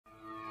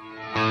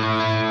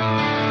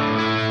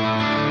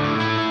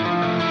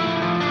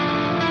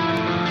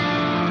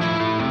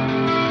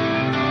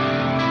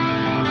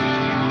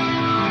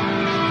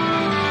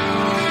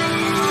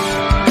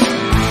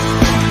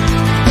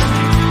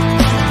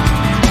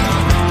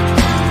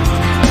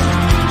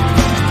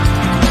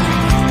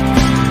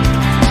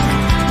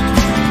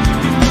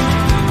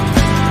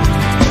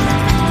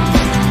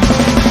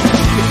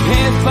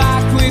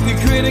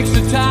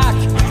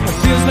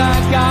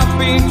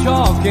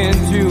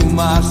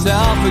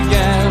myself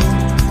again.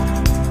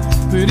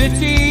 But it's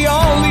the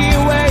only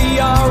way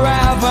you're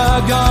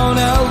ever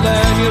gonna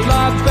learn. You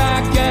look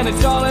back and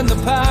it's all in the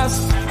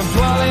past. I'm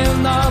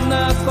dwelling on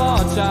the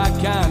thoughts I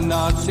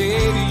cannot say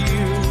to you.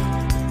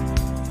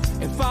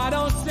 If I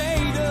don't say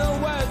the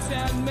words,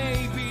 then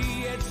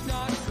maybe it's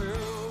not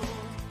true.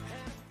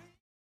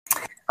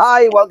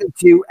 Hi, welcome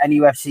to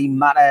NUFC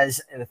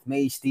Matters with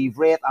me, Steve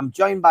Wraith. I'm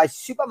joined by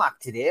Supermac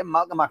today,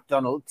 Malcolm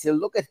MacDonald, to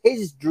look at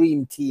his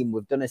dream team.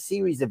 We've done a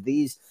series of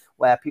these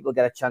where people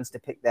get a chance to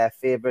pick their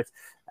favourite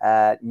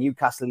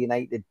Newcastle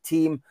United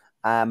team,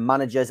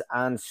 managers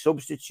and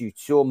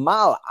substitutes. So,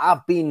 Mal,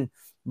 I've been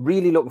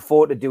really looking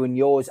forward to doing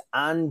yours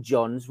and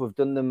John's. We've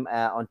done them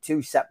on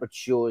two separate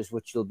shows,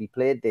 which will be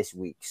played this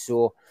week.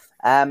 So,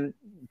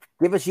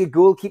 give us your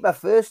goalkeeper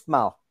first,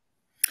 Mal.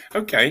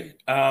 Okay.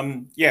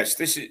 Yes,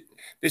 this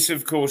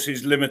of course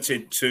is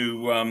limited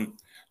to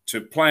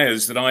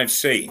players that I've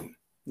seen.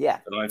 Yeah,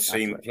 that I've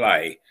seen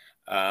play,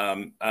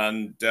 and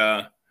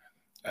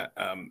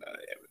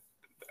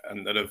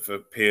that have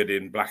appeared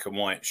in black and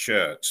white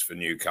shirts for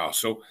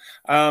Newcastle.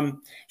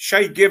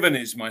 Shay Given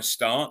is my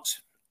start,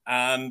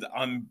 and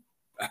I'm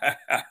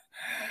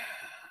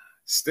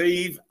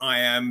Steve. I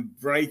am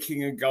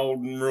breaking a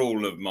golden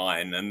rule of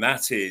mine, and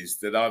that is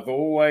that I've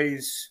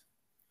always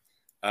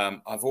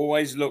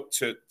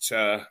looked at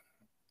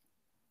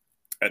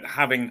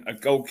having a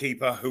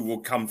goalkeeper who will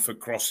come for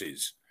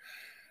crosses,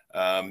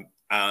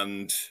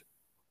 and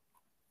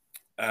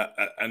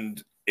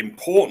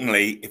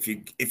importantly,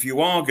 if you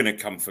are going to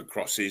come for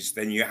crosses,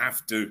 then you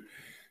have to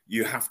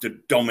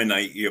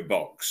dominate your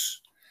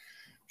box.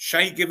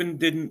 Shay Given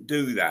didn't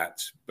do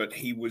that, but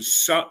he was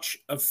such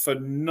a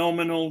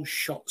phenomenal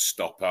shot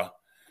stopper.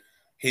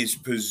 His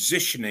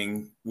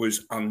positioning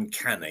was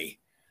uncanny,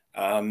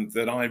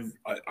 that I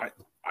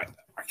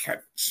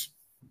kept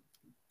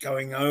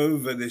going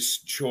over this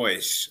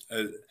choice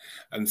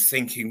and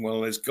thinking,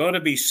 well, there's got to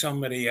be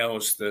somebody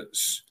else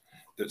that's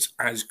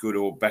as good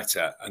or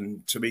better.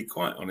 And to be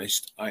quite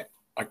honest, I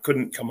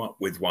couldn't come up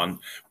with one.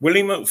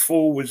 Willie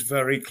McFall was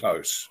very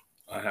close,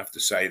 I have to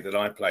say, that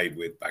I played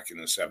with back in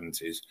the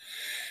 70s.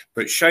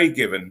 But Shay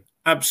Given,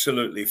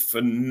 absolutely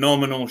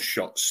phenomenal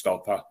shot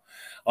stopper.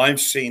 I've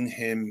seen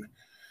him,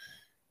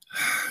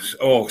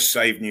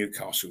 save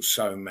Newcastle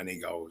so many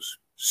goals.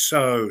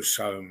 So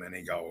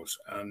many goals.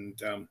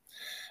 And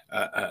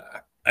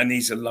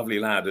he's a lovely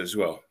lad as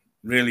well.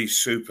 Really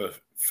super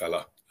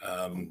fella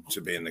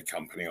to be in the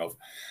company of.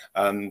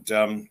 And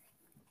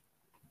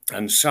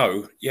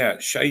so, yeah,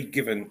 Shay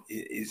Given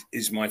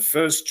is my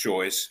first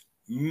choice,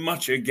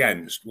 much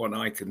against what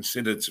I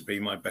consider to be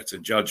my better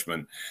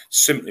judgment,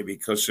 simply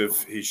because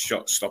of his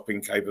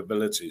shot-stopping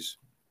capabilities.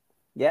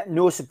 Yeah,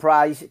 no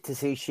surprise to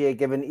see Shay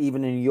Given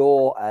even in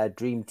your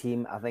dream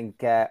team. I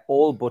think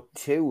all but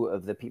two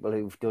of the people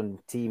who've done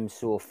teams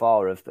so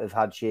far have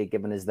had Shay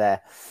Given as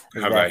their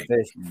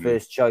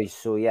first choice.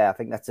 So yeah, I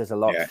think that says a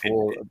lot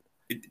for.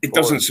 It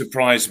doesn't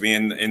surprise me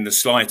in the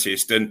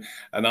slightest, and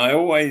I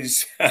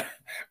always,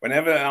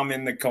 whenever I'm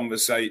in a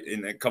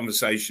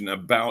conversation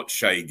about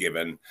Shay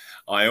Given,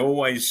 I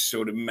always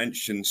sort of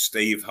mention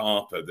Steve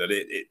Harper,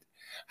 that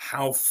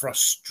how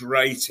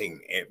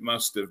frustrating it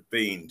must have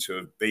been to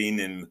have been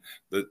in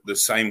the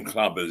same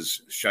club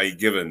as Shay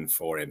Given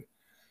for him,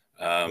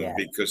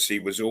 because he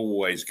was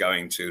always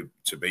going to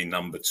be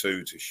number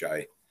two to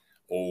Shay,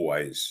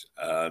 always,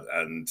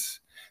 and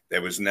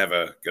there was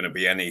never going to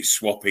be any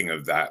swapping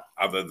of that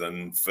other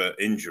than for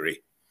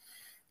injury.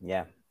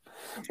 Yeah.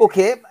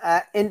 Okay,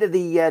 into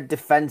the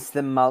defence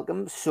then,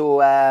 Malcolm. So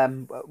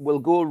we'll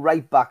go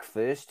right back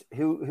first.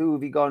 Who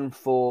have you gone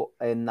for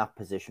in that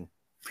position?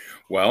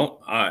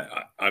 Well,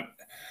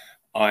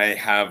 I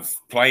have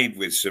played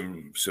with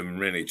some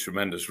really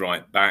tremendous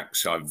right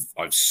backs.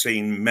 I've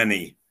seen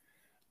many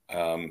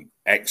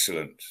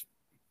excellent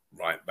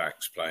right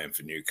backs playing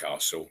for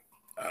Newcastle.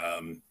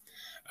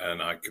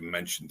 And I can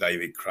mention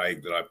David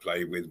Craig that I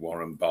played with,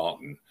 Warren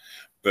Barton.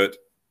 But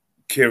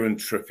Kieran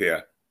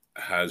Trippier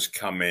has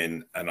come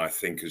in and I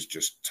think has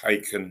just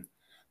taken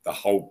the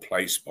whole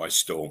place by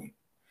storm.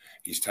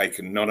 He's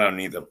taken not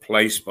only the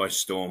place by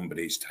storm, but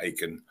he's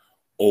taken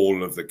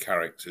all of the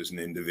characters and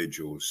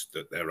individuals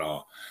that there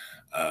are,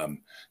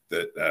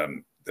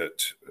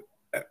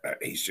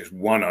 he's just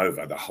won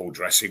over the whole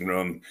dressing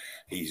room.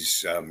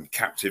 He's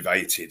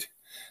captivated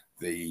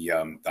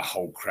the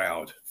whole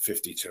crowd,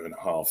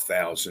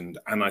 52,500,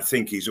 and I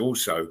think he's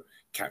also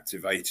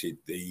captivated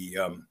the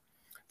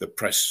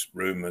press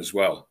room as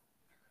well.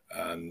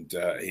 And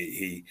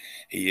he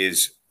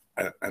is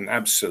an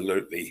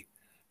absolutely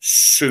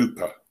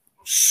super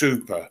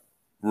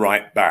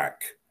right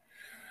back,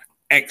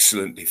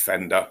 excellent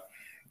defender.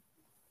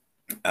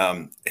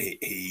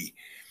 He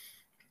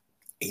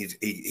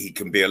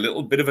can be a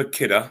little bit of a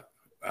kidder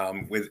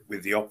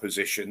with the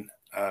opposition,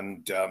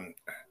 and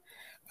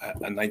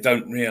they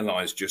don't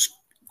realise just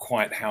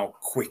quite how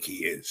quick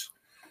he is.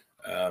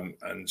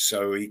 And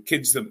so he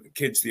kids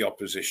the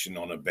opposition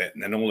on a bit,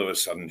 and then all of a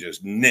sudden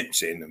just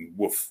nips in and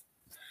woof.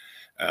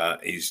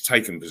 He's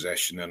taken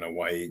possession and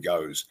away he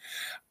goes.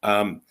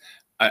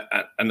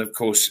 and of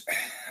course,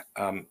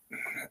 and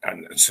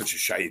such a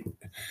shame,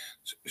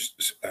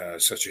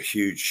 such a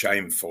huge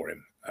shame for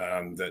him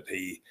that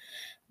he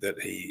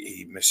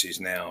misses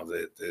now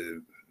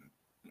the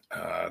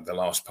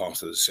last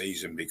part of the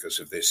season because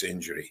of this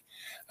injury,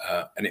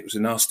 and it was a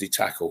nasty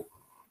tackle.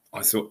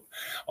 I thought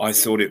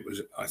it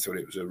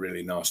was a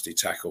really nasty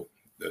tackle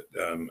that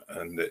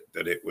and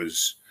that it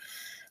was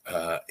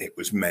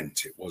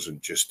meant. It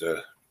wasn't just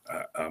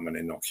an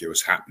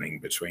innocuous happening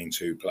between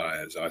two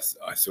players. I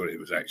thought it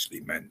was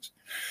actually meant.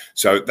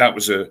 So that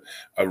was a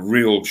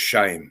real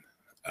shame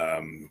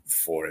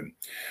for him.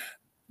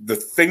 The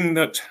thing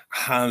that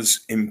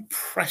has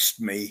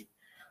impressed me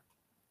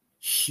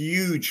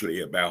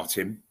hugely about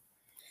him,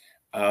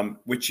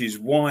 which is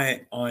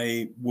why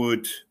I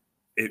would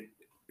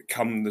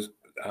come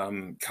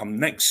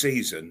next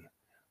season,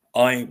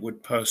 I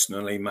would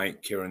personally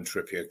make Kieran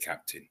Trippier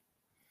captain.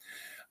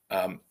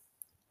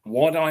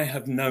 What I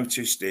have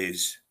noticed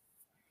is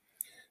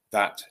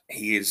that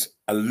he is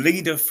a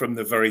leader from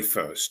the very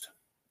first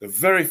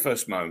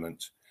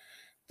moment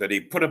that he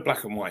put a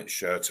black and white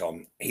shirt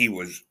on. He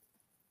was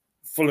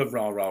full of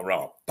rah, rah,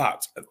 rah.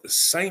 But at the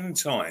same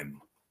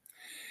time,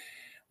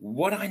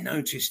 what I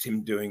noticed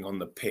him doing on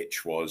the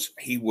pitch was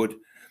he would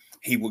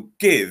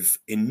give,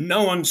 in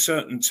no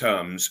uncertain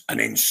terms, an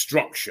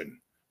instruction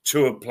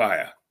to a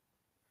player.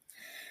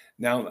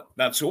 Now,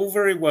 that's all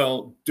very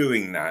well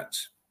doing that,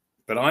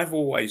 but I've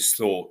always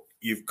thought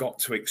you've got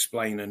to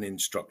explain an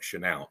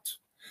instruction out.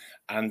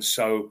 And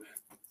so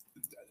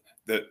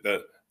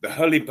the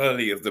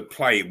hurly-burly of the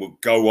play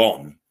would go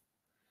on,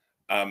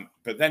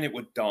 but then it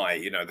would die.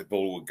 You know, the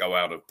ball would go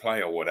out of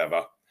play or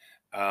whatever.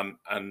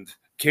 And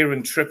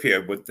Kieran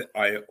Trippier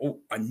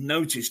I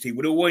noticed he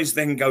would always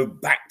then go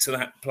back to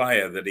that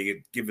player that he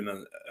had given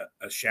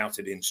a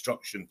shouted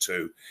instruction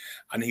to,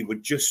 and he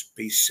would just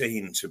be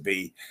seen to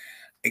be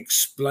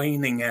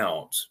explaining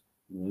out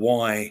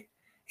why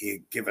he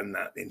had given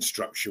that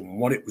instruction,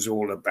 what it was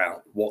all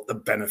about, what the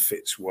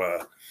benefits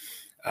were.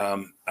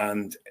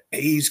 And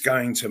he's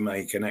going to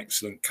make an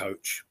excellent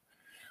coach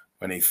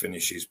when he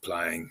finishes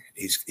playing.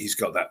 He's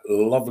got that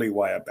lovely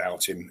way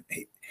about him.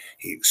 He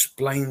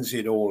explains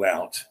it all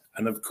out.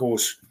 And of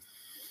course,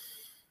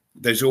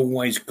 there's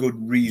always good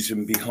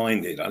reason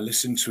behind it. I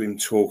listen to him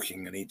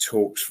talking, and he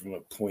talks from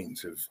a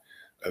point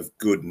of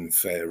good and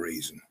fair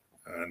reason.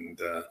 And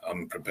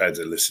I'm prepared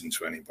to listen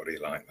to anybody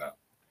like that.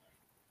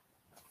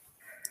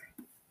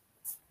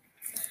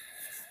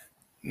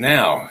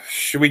 Now,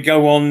 should we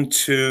go on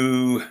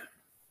to... Do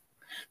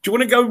you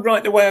want to go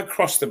right the way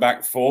across the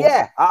back four?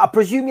 Yeah, I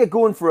presume you're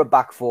going for a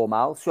back four,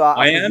 Mal. So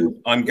I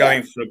am. I'm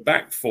going for a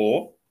back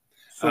four.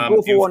 So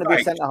go for one of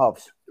your centre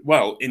halves.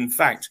 Well, in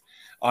fact,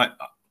 I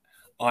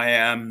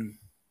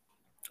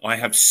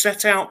have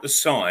set out the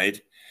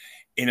side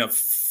in a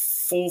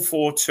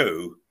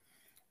 4-4-2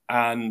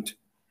 and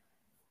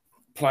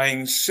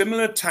playing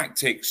similar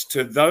tactics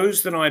to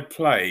those that I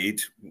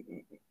played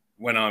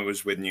when I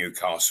was with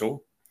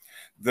Newcastle.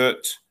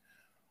 That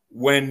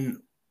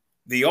when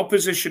the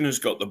opposition has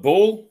got the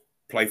ball,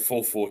 play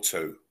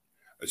 4-4-2.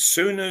 As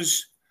soon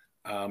as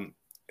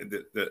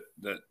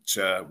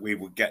we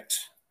would get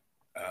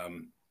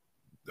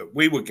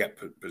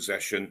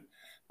possession,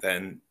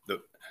 then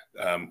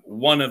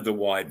one of the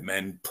wide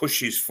men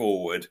pushes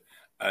forward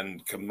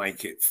and can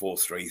make it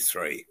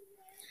 4-3-3.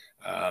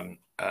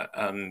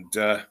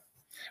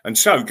 And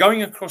so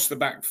going across the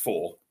back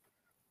four,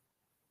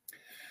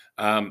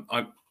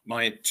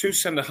 my two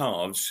centre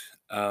halves,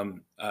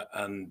 and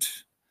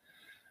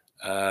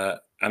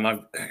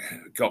I've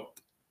got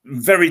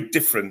very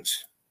different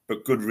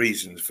but good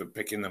reasons for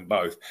picking them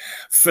both.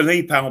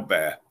 Philippe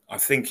Albert, I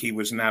think he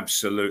was an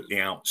absolutely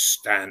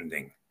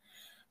outstanding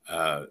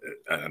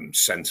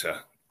centre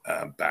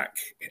back,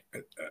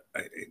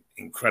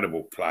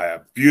 incredible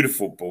player,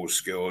 beautiful ball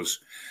skills,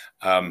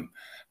 and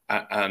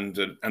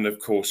of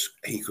course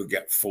he could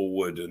get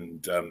forward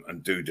and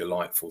do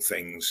delightful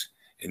things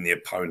in the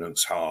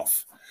opponent's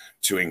half,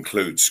 to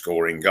include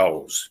scoring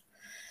goals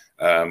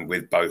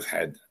with both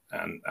head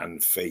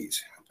and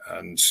feet.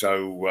 And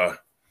so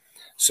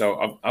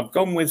I've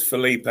gone with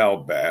Philippe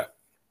Albert,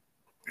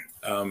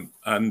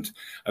 and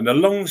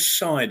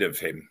alongside of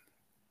him,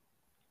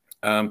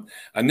 and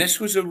this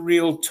was a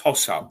real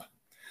toss-up,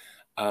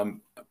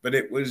 but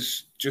it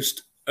was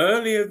just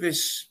earlier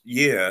this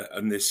year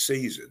and this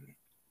season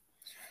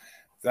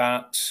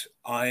that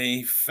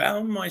I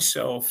found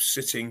myself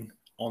sitting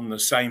on the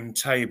same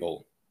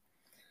table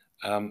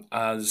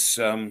as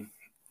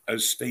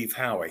Steve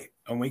Howie,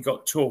 and we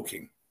got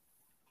talking,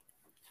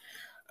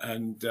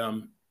 and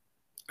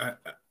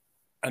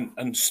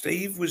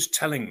Steve was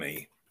telling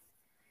me,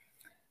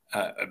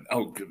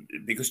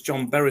 because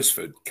John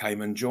Beresford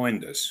came and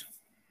joined us,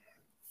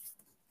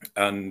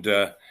 and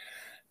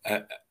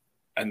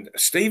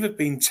Steve had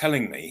been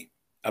telling me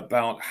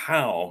about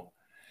how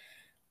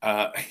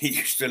he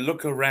used to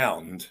look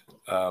around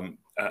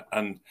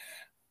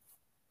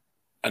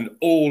and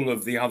all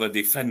of the other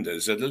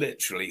defenders had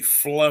literally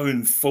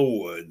flown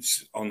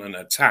forwards on an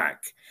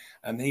attack,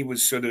 and he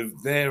was sort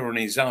of there on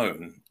his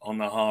own on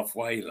the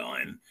halfway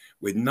line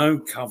with no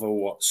cover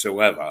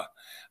whatsoever.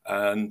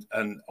 And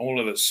all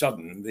of a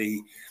sudden,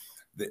 the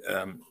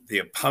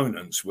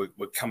opponents were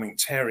coming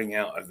tearing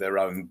out of their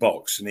own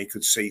box, and he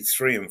could see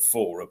 3 and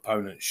 4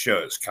 opponents'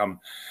 shirts come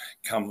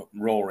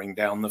roaring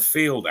down the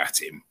field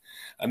at him.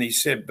 And he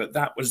said, but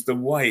that was the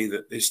way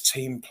that this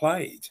team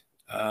played,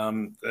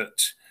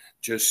 that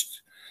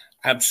just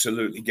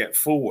absolutely get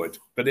forward.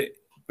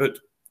 But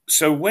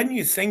so when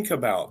you think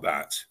about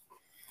that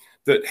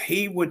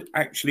he would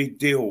actually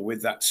deal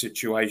with that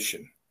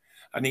situation.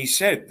 And he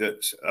said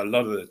that a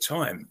lot of the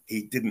time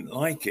he didn't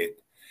like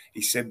it.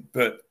 He said,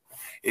 but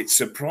it's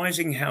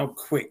surprising how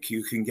quick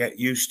you can get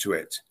used to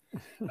it.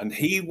 And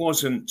he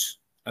wasn't,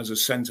 as a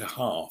centre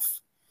half,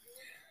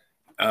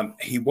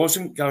 he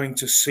wasn't going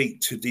to seek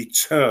to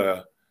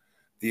deter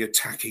the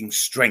attacking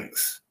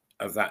strength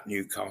of that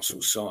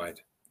Newcastle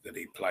side that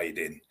he played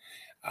in.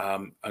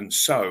 And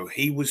so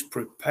he was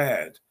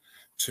prepared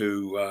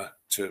to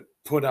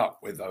put up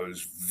with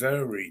those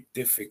very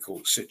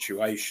difficult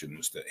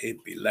situations that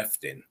he'd be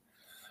left in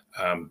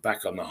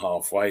back on the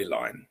halfway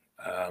line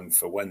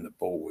for when the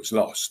ball was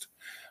lost.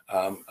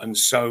 And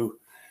so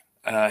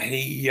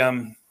he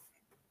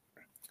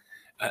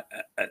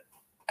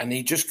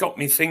just got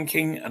me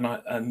thinking,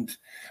 and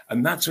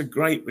that's a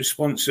great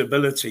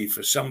responsibility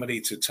for somebody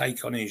to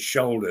take on his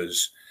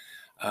shoulders,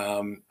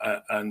 and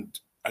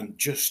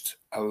just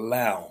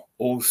allow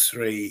all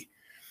 3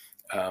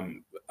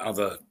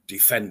 other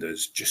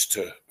defenders just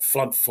to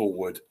flood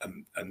forward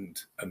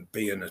and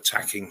be an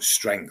attacking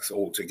strength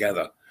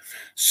altogether.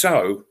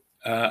 So,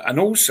 and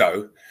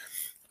also,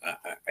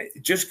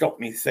 it just got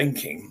me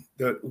thinking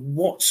that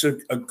what's a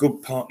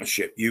good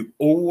partnership? You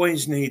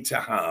always need to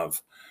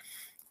have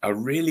a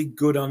really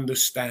good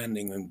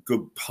understanding and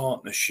good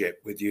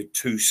partnership with your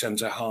 2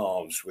 centre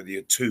halves, with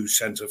your 2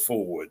 centre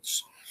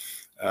forwards,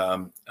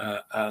 and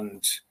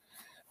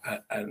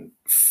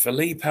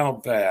Philippe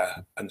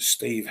Albert and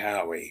Steve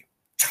Howie,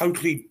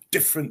 totally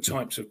different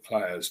types of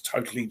players,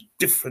 totally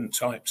different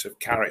types of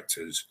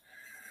characters,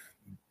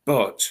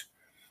 but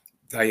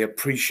they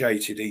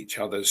appreciated each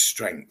other's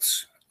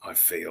strengths, I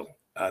feel,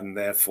 and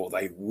therefore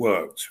they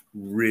worked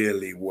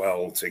really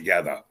well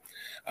together.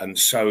 And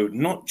so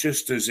not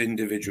just as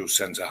individual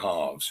centre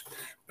halves,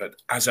 but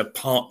as a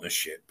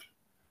partnership,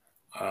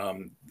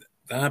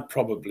 they're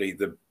probably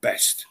the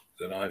best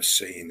that I've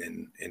seen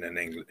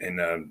in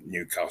a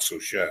Newcastle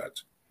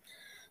shirt.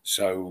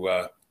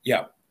 So,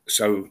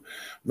 so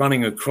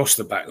running across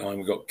the back line,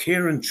 we've got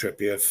Kieran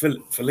Trippier,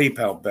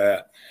 Philippe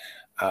Albert,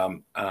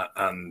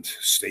 and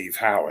Steve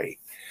Howie.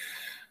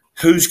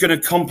 Who's going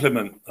to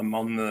complement them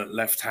on the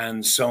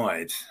left-hand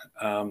side?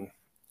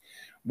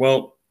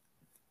 Well,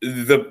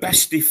 the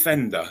best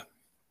defender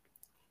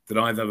that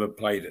I've ever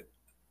played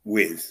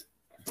with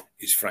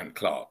is Frank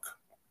Clark.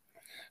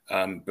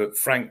 But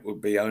Frank would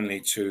be only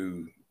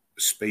too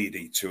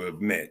speedy to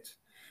admit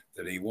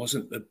that he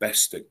wasn't the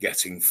best at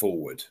getting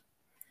forward.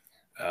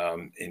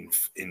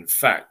 In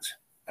fact,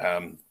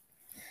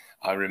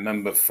 I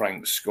remember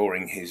Frank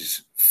scoring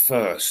his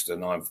first,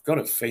 and I've got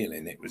a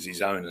feeling it was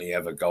his only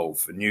ever goal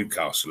for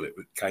Newcastle. It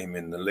came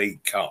in the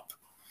League Cup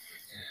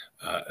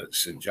at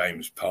St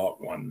James Park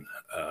one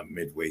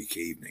midweek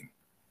evening.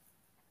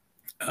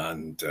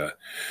 And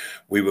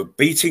we were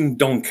beating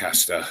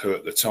Doncaster, who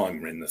at the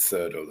time were in the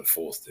 3rd or the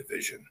 4th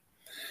division.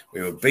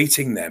 We were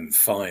beating them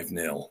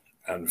 5-0.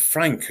 And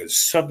Frank has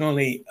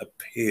suddenly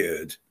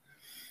appeared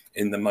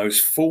in the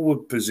most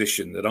forward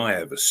position that I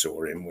ever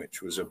saw him,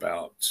 which was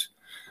about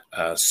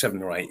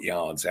 7 or 8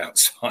 yards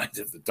outside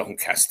of the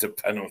Doncaster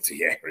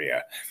penalty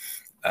area.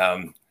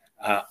 And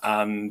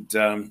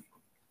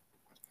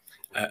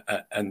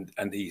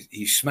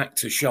he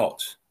smacked a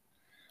shot,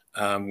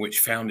 which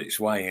found its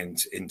way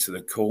into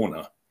the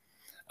corner.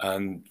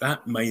 And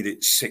that made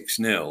it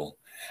 6-0.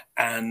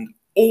 And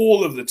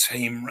all of the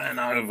team ran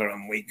over,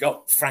 and we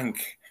got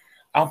Frank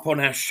up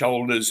on our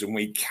shoulders, and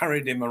we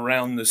carried him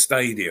around the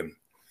stadium.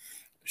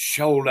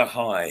 Shoulder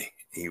high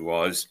he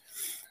was.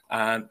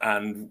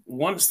 And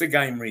once the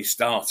game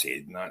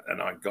restarted,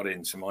 and I got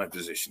into my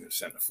position of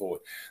centre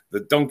forward,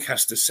 the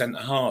Doncaster centre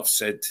half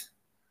said,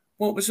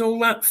 "What was all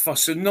that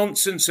fuss and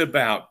nonsense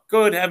about?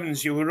 Good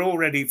heavens, you were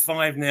already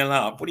 5-0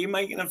 up. What are you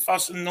making a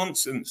fuss and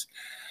nonsense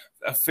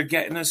for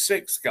getting a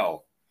 6th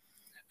goal?"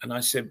 And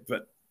I said,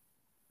 "But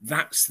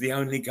that's the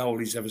only goal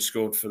he's ever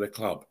scored for the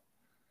club,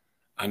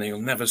 and he'll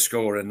never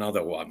score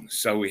another one.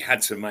 So we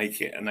had to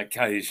make it an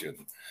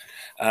occasion."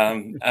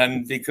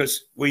 And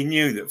because we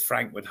knew that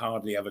Frank would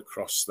hardly ever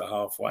cross the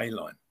halfway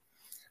line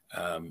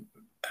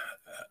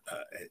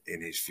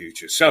in his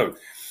future. So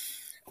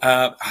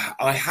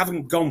I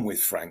haven't gone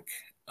with Frank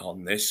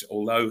on this,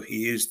 although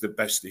he is the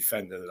best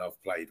defender that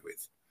I've played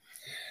with.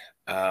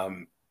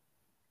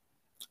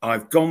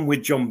 I've gone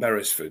with John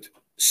Beresford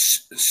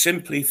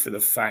simply for the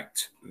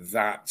fact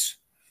that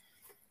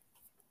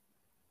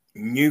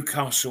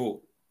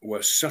Newcastle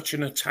were such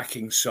an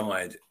attacking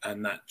side,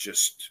 and that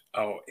just,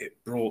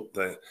 it brought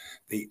the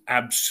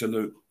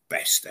absolute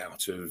best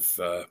out of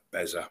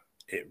Beza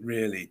It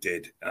really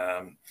did.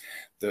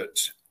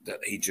 That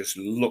he just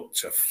looked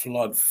to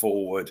flood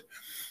forward,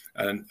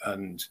 and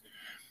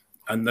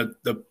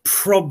the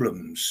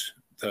problems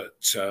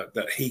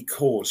that he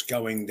caused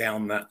going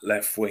down that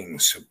left wing,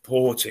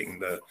 supporting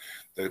the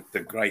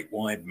great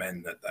wide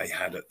men that they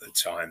had at the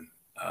time,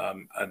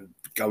 and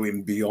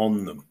going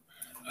beyond them,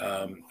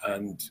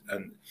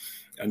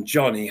 and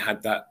Johnny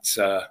had that.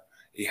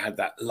 He had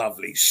that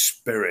lovely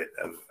spirit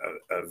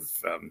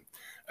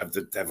of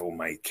the devil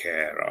may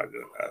care,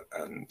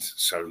 and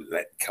so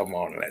come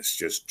on, let's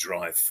just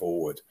drive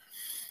forward,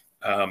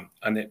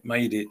 and it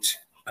made it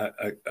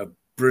a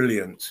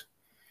brilliant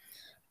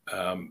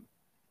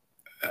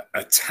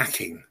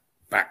attacking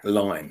back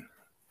line,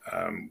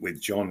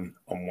 with John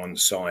on one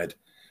side,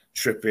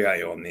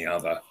 Trippier on the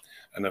other,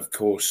 and of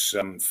course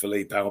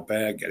Philippe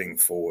Albert getting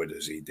forward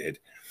as he did,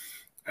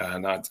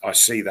 and I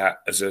see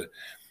that as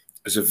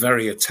a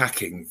very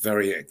attacking,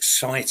 very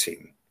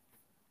exciting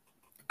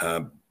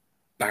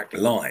back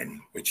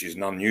line, which is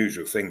an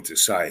unusual thing to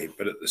say,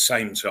 but at the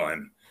same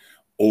time,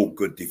 all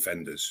good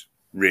defenders,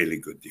 really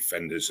good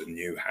defenders, and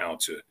knew how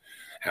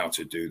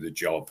to do the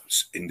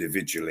jobs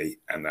individually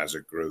and as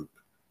a group.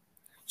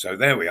 So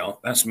there we are.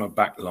 That's my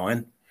back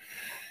line.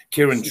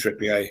 Kieran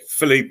Trippier,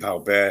 Philippe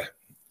Albert,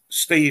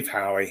 Steve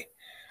Howie,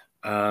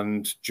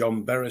 and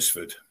John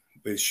Beresford,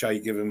 with Shay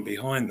Given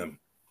behind them.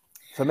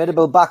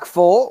 Formidable back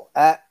four.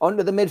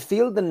 Onto the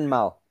midfield then,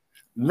 Mal.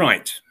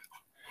 Right.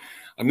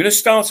 I'm going to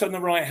start on the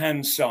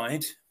right-hand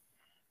side,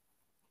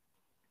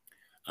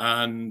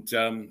 and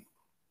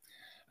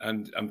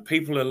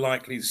people are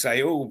likely to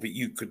say, "Oh, but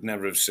you could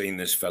never have seen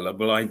this fella."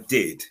 Well, I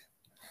did.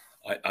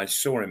 I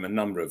saw him a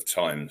number of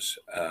times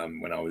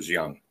when I was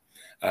young,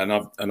 and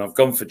I've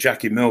gone for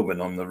Jackie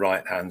Milburn on the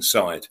right-hand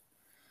side,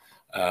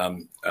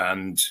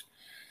 and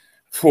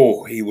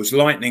he was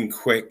lightning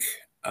quick.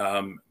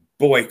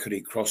 Boy, could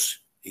he cross!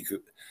 He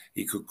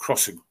could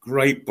cross a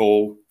great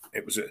ball.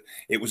 It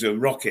was a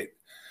rocket.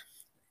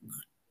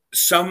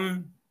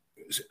 Some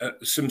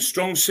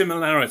strong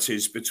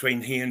similarities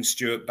between he and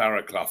Stuart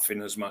Barraclough,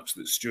 in as much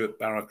that Stuart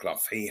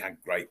Barraclough, he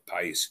had great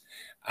pace,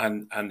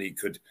 and he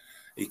could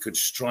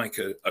strike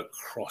a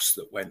cross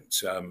that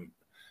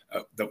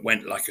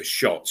went like a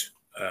shot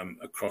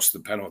across the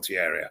penalty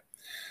area.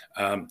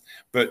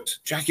 But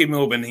Jackie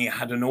Milburn, he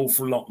had an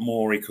awful lot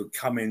more. He could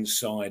come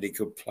inside. He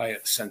could play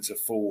at centre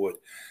forward.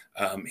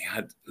 He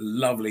had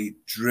lovely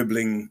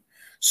dribbling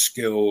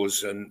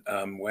skills, and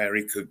where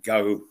he could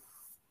go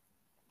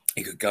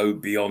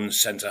beyond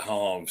centre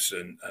halves,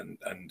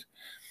 and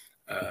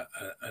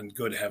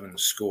good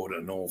heavens, scored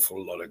an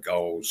awful lot of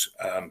goals.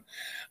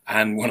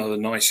 And one of the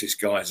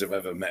nicest guys I've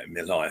ever met in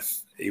my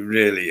life. He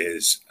really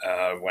is.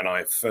 When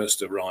I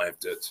first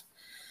arrived at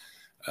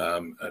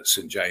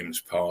St James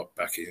Park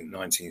back in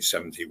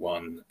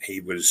 1971,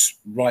 he was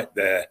right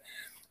there,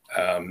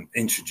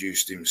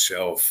 introduced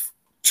himself,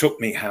 took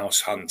me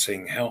house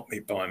hunting, helped me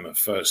buy my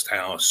first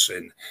house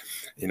in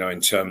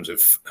terms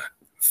of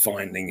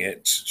finding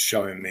it,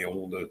 showing me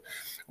all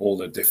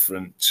the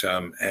different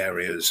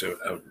areas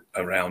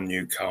around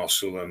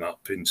Newcastle and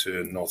up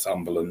into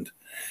Northumberland,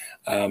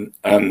 and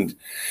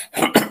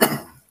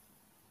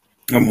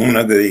one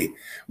of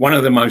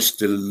the most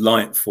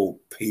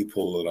delightful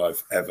people that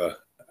I've ever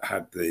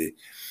had the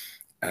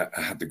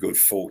good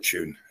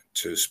fortune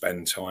to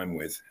spend time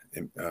with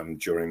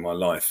during my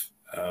life,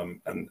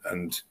 and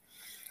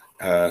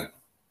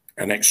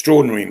an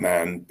extraordinary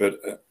man,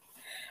 but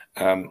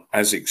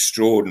as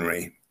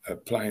extraordinary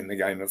playing the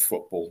game of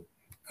football.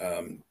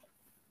 And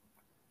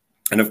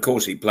of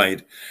course, he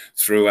played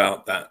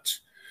throughout that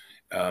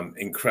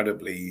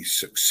incredibly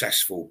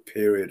successful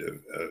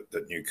period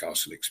that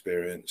Newcastle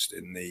experienced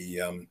in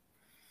the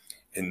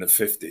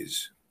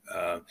 50s.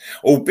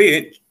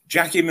 Albeit,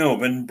 Jackie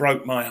Milburn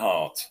broke my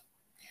heart.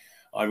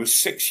 I was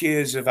 6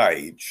 years of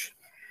age,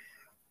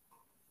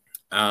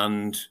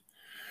 and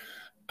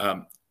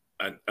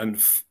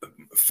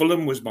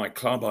Fulham was my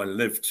club. I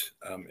lived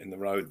in the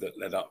road that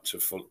led up to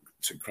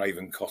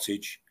Craven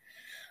Cottage,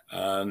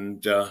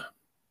 and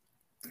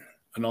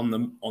on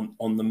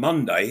the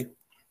Monday,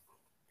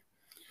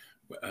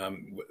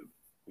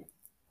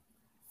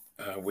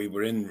 we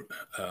were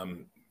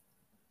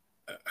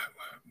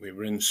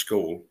in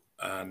school,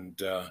 and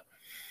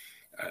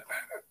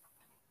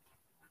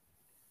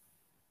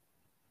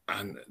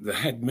the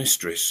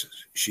headmistress,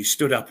 she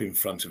stood up in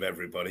front of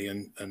everybody,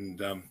 and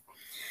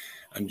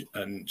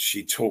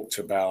she talked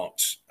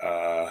about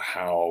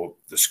how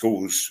the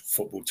school's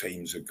football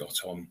teams had got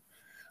on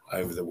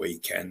over the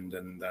weekend,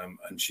 and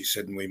she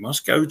said, we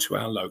must go to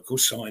our local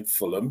side,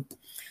 Fulham,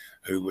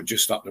 who were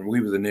just up there.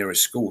 We were the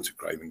nearest school to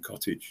Craven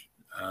Cottage,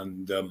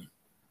 and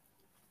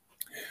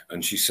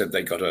she said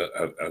they got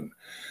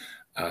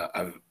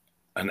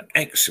an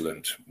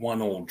excellent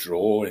 1-1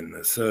 draw in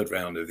the third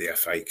round of the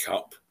FA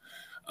Cup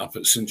up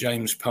at St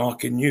James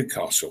Park in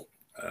Newcastle.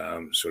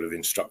 Sort of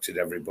instructed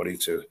everybody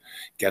to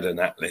get an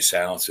atlas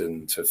out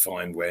and to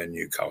find where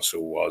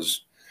Newcastle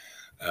was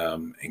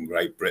in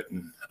Great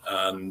Britain.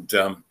 And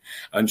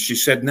she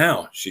said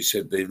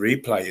the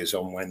replay is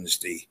on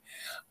Wednesday,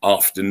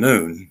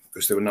 afternoon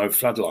because there were no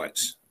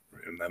floodlights,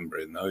 remember,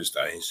 in those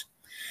days.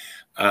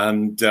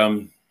 And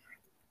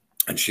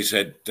she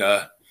said,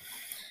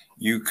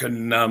 you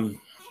can,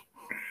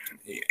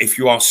 if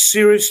you are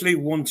seriously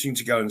wanting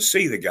to go and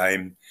see the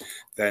game,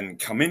 then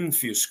come in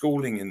for your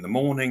schooling in the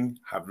morning,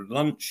 have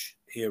lunch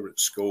here at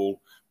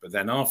school, but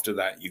then after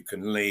that you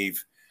can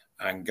leave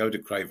and go to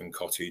Craven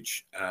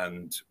Cottage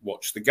and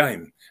watch the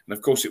game. And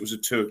of course it was a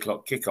 2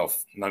 o'clock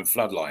kickoff, no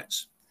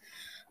floodlights.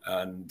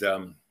 And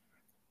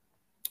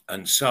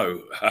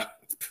so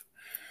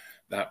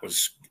that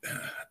was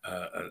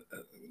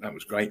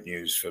great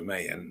news for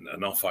me.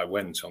 And off I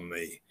went on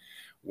the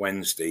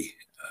Wednesday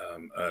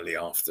early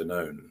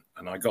afternoon,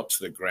 and I got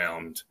to the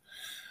ground,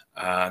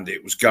 and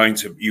it was going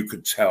to, you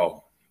could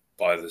tell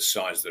by the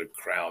size of the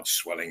crowd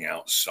swelling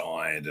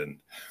outside, and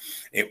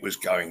it was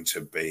going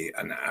to be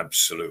an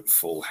absolute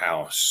full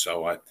house.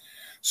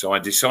 So I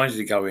decided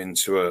to go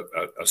into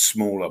a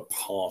smaller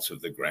part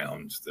of the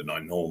ground than I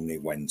normally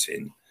went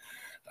in,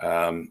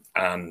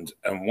 and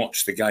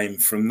watch the game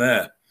from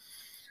there.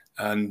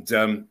 And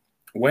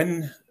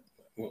when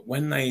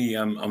they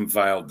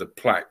unveiled the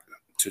plaque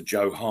to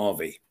Joe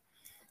Harvey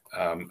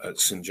at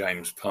St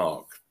James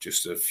Park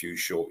just a few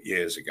short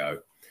years ago,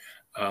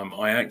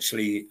 I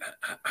actually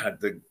had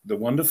the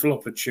wonderful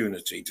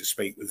opportunity to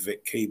speak with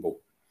Vic Keeble,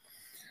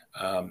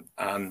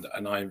 and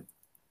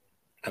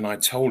I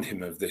told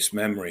him of this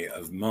memory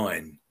of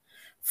mine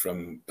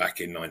from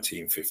back in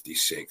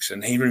 1956,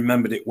 and he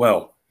remembered it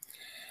well,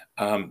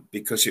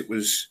 because it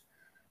was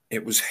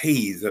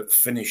he that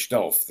finished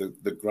off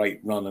the great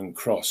run and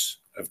cross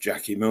of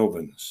Jackie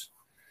Milburn's.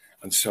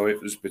 And so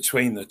it was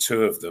between the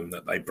two of them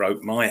that they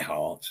broke my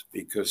heart,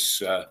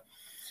 because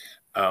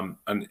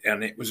and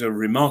it was a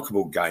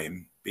remarkable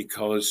game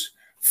because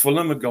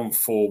Fulham had gone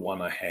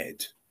 4-1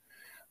 ahead,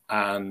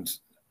 and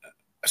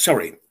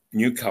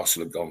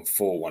Newcastle had gone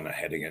 4-1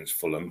 ahead against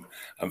Fulham,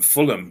 and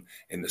Fulham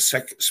in the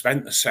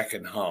spent the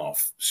second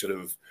half sort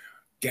of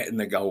getting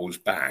the goals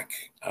back,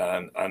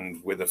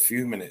 and with a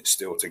few minutes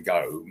still to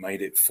go,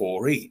 made it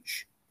 4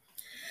 each.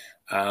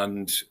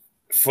 And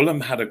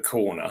Fulham had a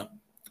corner,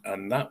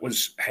 and that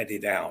was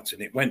headed out,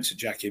 and it went to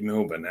Jackie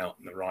Milburn out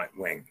in the right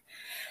wing,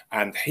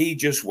 and he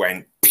just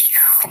went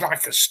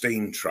like a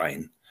steam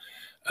train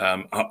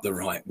up the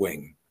right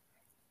wing,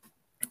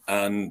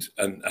 and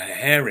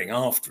herring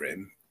after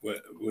him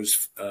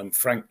was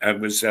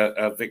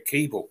Vic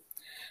Keeble,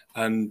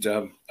 and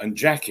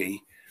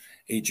Jackie,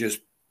 he just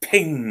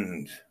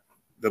pinged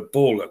the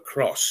ball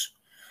across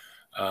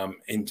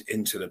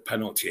into the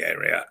penalty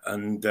area,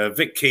 and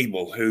Vic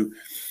Keeble, who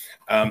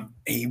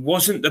he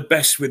wasn't the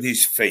best with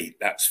his feet,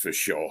 that's for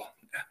sure,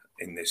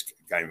 in this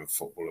game of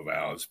football of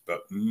ours,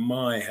 but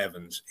my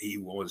heavens, he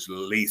was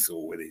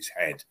lethal with his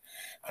head,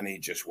 and he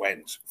just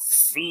went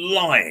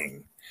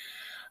flying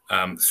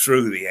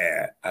through the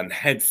air and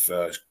head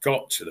first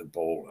got to the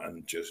ball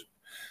and just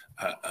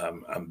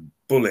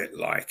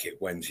bullet-like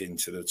it went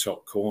into the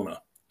top corner,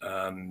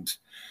 and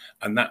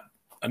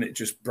it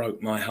just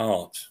broke my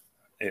heart.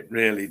 It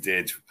really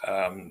did.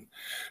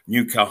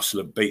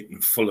 Newcastle had beaten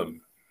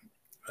Fulham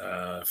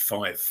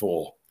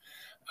 5-4,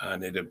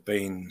 and it had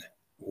been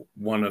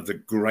one of the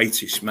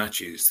greatest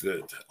matches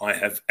that I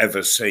have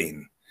ever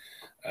seen,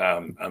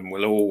 and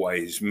will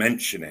always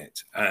mention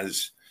it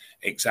as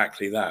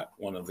exactly that,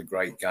 one of the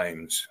great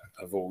games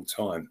of all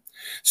time.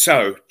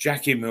 So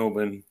Jackie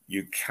Milburn,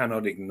 you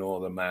cannot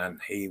ignore the man.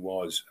 He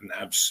was an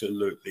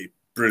absolutely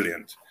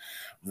brilliant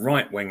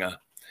right winger,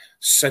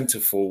 centre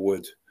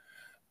forward,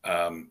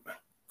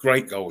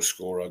 great goal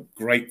scorer,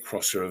 great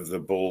crosser of the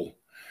ball.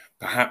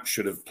 Perhaps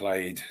should have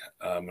played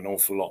an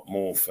awful lot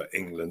more for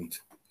England,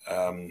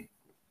 and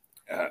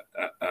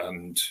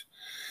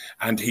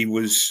he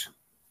was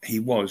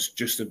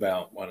just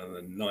about one of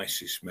the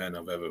nicest men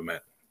I've ever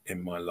met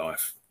in my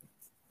life.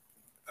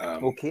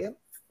 Okay,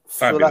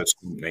 fabulous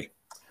company.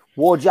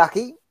 War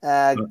Jackie,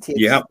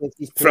 yeah,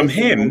 from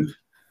him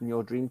in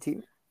your dream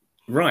team,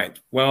 right?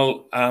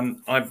 Well,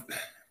 I've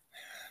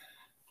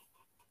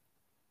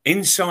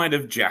inside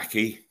of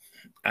Jackie,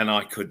 and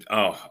I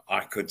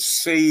could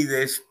see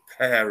this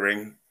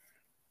pairing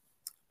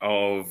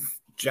of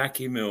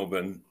Jackie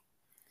Milburn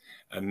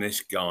and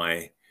this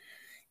guy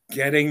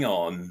getting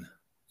on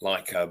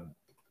like a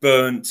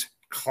burnt,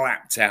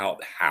 clapped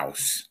out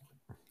house,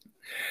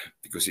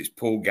 because it's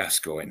Paul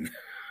Gascoigne.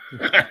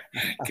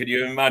 Can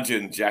you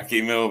imagine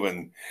Jackie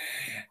Milburn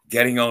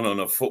getting on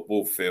a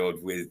football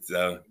field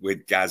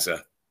with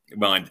Gazza?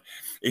 Mind,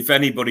 if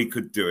anybody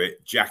could do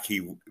it,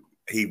 Jackie,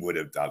 he would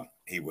have done.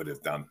 He would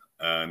have done.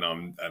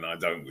 And I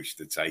don't wish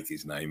to take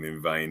his name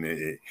in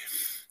vain.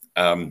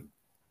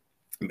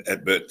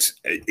 But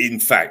in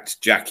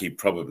fact, Jackie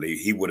probably,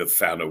 he would have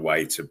found a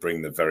way to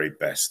bring the very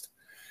best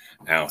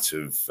out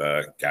of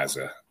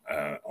Gazza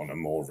on a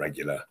more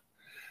regular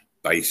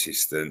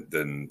basis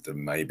than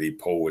maybe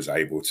Paul was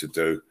able to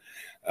do,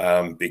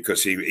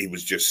 because he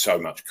was just so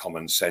much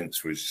common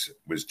sense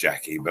was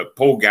Jackie. But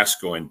Paul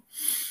Gascoigne,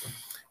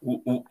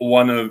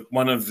 one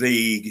of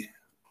the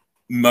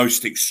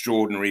most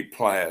extraordinary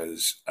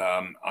players.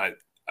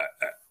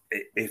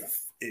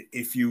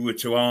 if you were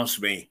to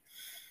ask me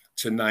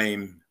to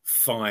name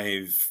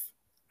 5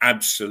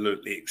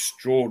 absolutely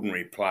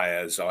extraordinary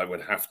players, I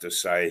would have to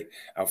say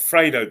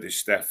Alfredo Di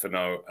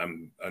Stefano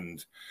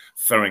and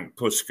Ferenc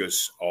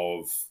Puskas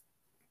of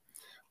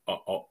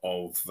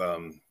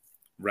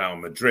Real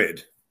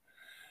Madrid.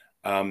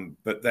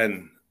 But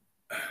then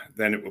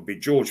it would be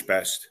George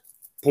Best,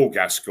 Paul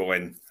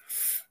Gascoigne,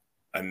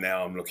 and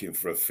now I'm looking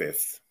for a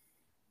 5th.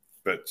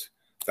 But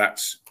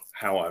that's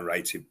how I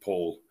rated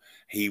Paul.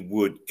 He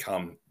would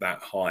come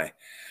that high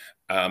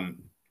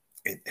in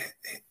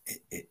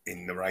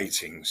the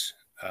ratings.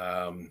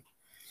 And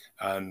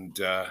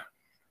I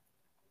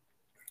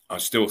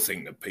still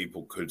think that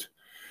people could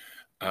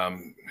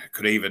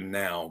even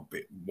now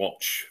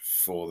watch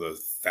for the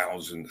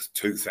 1,000th,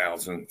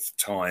 2,000th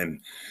time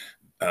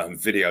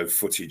video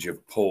footage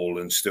of Paul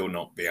and still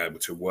not be able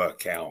to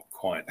work out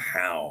quite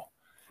how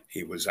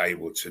he was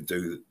able to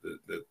do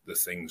the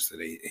things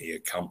that he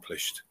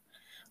accomplished.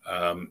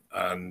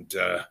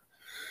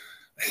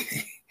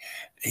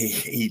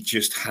 He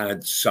just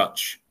had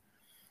such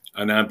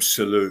an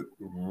absolute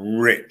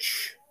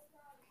rich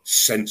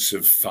sense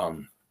of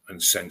fun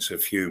and sense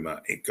of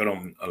humour. It got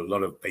on a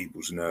lot of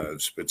people's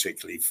nerves,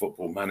 particularly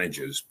football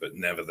managers, but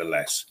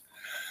nevertheless,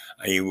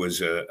 he was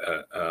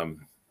a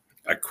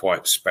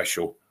quite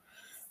special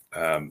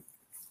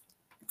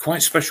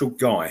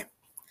guy,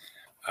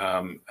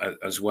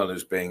 as well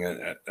as being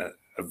a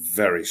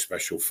very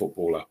special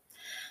footballer.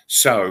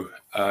 So,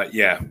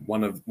 yeah,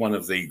 one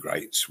of the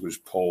greats was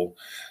Paul.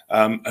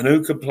 And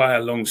who could play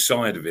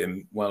alongside of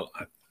him? Well,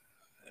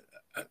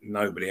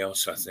 nobody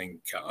else, I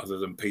think, other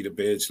than Peter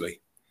Beardsley.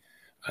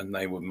 And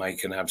they would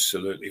make an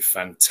absolutely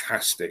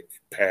fantastic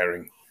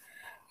pairing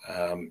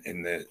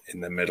in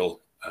the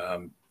middle.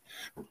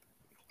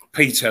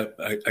 Peter,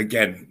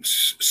 again,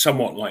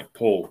 somewhat like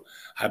Paul,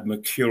 had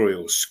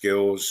mercurial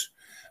skills,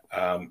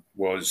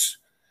 was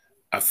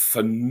a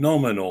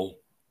phenomenal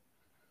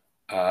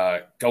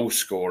goal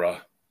scorer,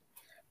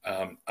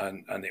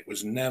 and it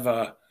was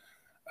never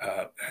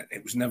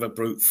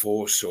brute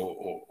force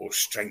or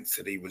strength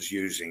that he was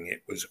using.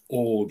 It was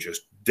all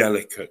just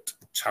delicate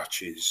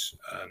touches,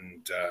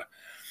 and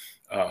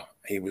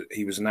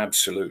he was an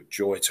absolute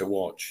joy to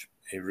watch.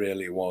 He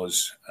really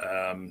was.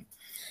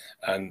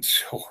 And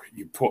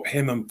you put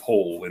him and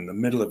Paul in the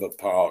middle of a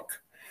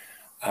park,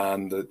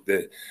 and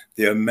the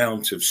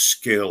amount of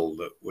skill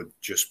that would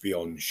just be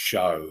on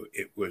show,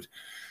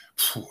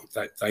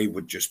 they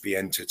would just be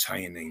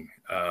entertaining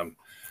a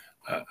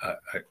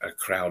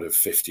crowd of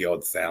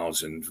 50-odd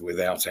thousand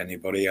without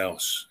anybody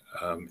else.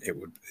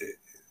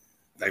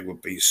 They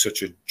would be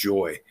such a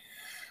joy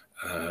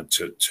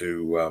to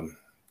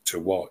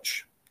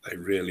watch. They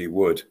really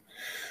would.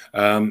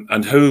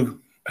 And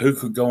who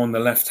could go on the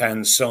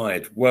left-hand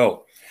side?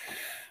 Well,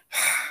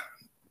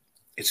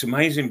 it's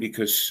amazing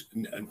because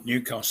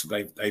Newcastle,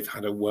 they've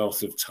had a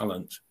wealth of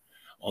talent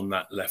on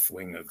that left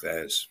wing of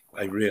theirs.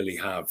 They really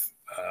have.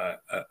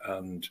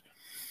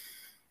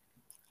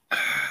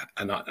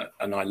 And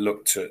I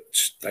looked at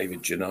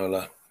David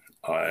Ginola.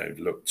 I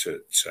looked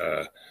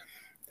at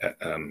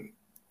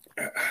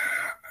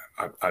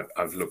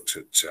I've looked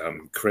at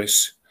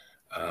Chris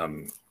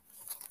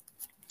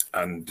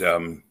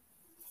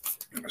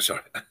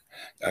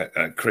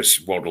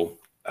Chris Waddle,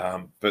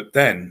 but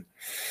then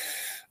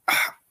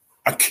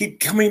I keep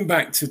coming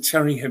back to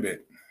Terry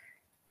Hibbitt.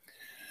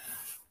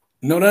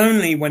 Not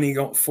only when he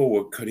got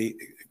forward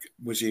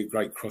was he a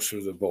great crosser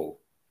of the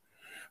ball,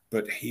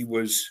 but he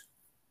was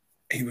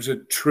a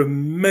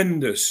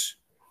tremendous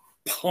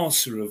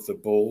passer of the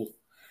ball.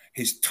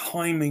 His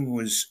timing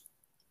was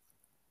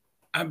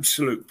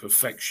absolute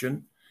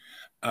perfection.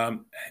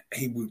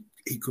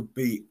 He could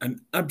be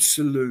an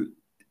absolute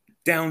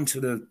down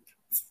to the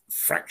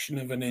fraction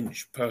of an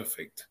inch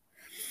perfect.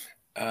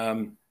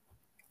 I've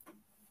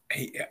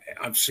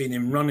seen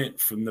him run it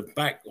from the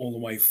back all the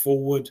way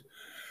forward.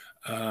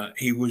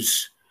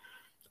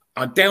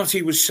 I doubt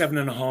he was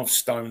 7.5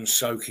 stone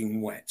soaking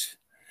wet.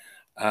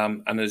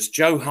 And as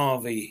Joe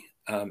Harvey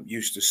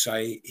used to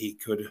say, he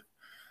could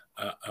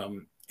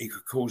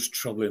cause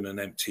trouble in an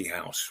empty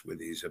house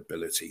with his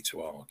ability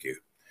to argue.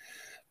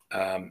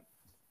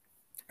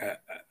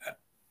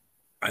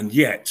 And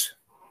yet,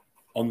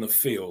 on the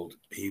field,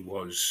 he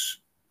was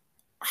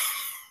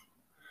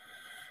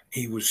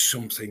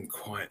something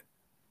quite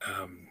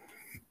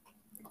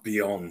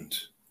beyond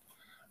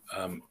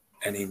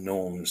any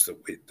norms that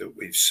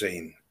we've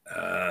seen.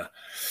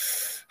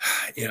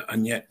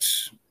 And yet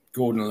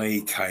Gordon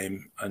Lee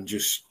came and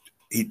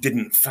he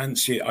didn't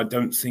fancy it. I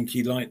don't think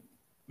he liked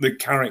the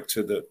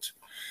character that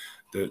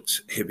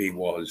Hibby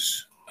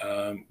was.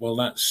 Well,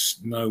 that's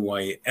no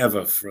way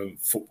ever for a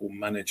football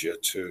manager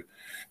to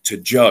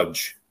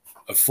judge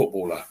a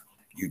footballer.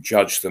 You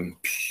judge them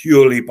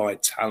purely by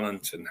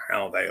talent and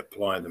how they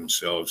apply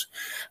themselves.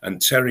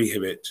 And Terry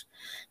Hibbitt,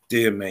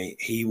 dear me,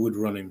 he would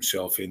run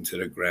himself into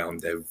the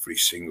ground every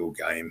single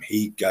game.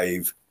 He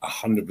gave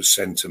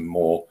 100% and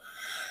more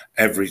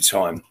every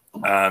time.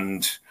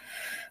 And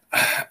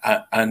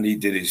Andy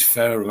did his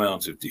fair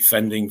amount of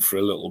defending for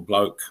a little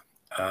bloke.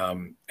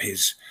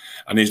 His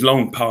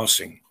long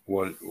passing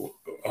was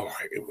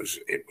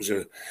it was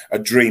a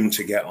dream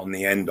to get on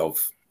the end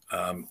of.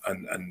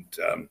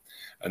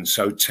 And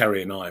so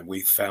Terry and I,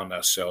 we found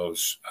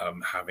ourselves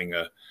having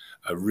a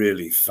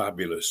really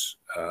fabulous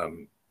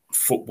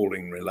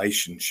footballing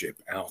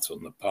relationship out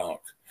on the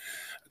park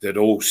that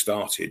all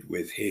started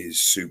with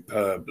his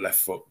superb left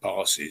foot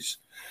passes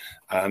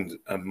and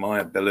my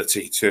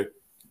ability to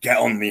get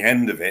on the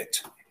end of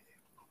it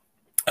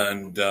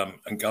and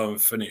go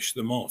and finish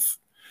them off.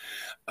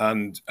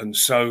 And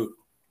so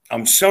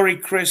I'm sorry,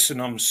 Chris,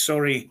 and I'm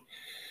sorry,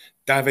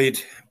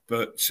 David,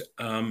 but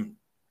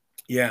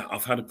yeah,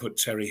 I've had to put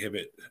Terry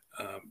Hibbitt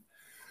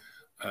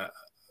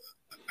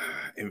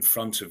in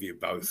front of you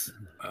both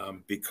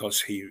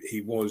because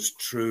he was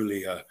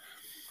truly a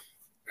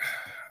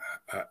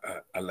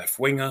left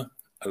winger,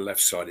 a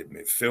left-sided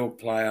midfield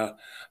player.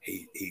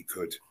 He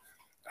could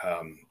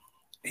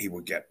he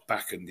would get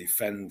back and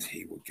defend.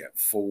 He would get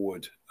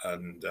forward,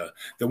 and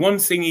the one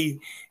thing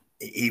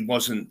he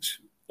wasn't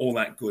all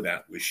that good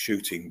at was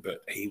shooting,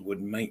 but he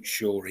would make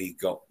sure he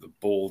got the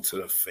ball to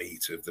the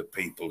feet of the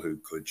people who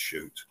could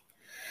shoot.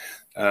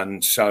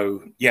 And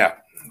so, yeah,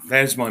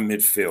 there's my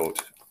midfield.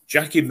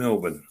 Jackie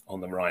Milburn on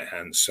the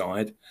right-hand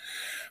side.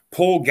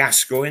 Paul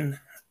Gascoigne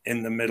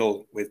in the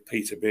middle with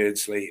Peter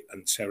Beardsley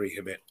and Terry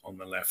Hibbitt on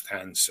the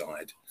left-hand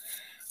side.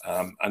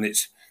 And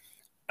it's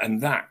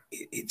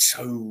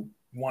so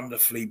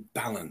wonderfully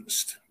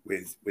balanced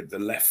with the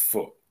left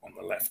foot on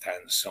the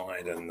left-hand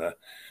side and the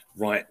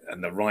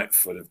right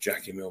foot of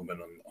Jackie Milburn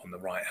on the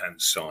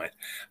right-hand side.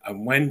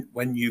 And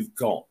when you've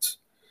got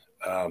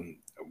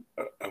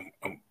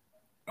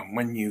and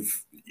when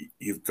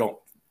you've got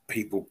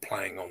people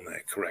playing on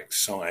their correct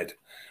side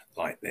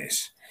like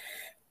this,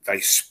 they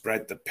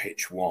spread the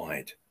pitch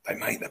wide. They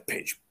make the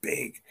pitch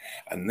big.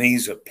 And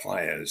these are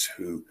players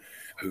who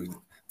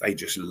they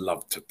just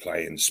love to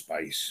play in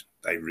space.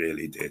 They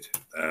really did.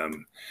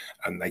 And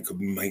they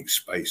could make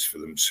space for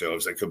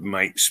themselves. They could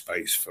make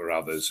space for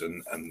others.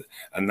 And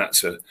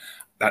that's a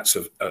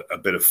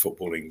bit of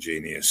footballing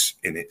genius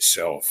in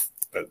itself.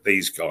 But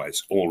these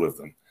guys, all of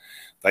them,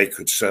 they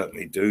could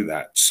certainly do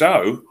that.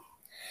 So,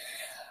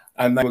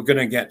 and they were going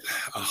to get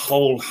a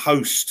whole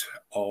host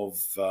of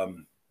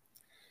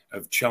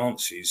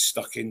chances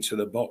stuck into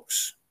the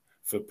box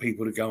for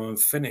people to go and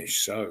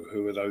finish. So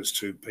who are those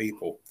two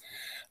people?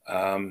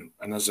 And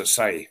as I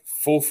say,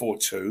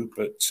 4-4-2,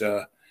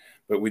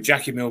 but with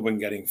Jackie Milburn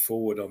getting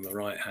forward on the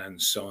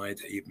right-hand side,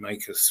 he'd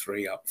make a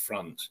 3 up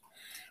front.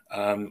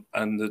 And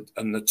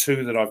the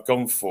two that I've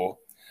gone for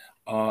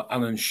are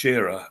Alan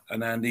Shearer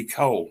and Andy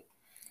Cole.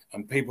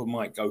 And people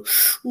might go,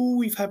 oh,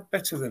 we've had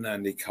better than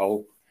Andy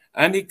Cole.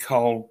 Andy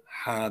Cole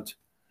had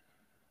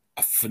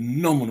a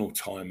phenomenal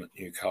time at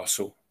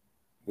Newcastle.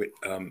 With,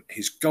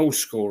 his goal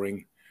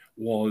scoring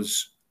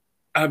was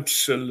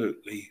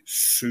absolutely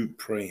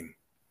supreme.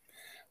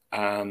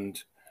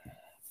 And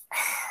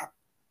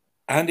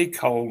Andy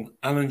Cole,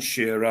 Alan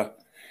Shearer,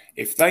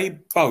 if they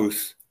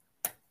both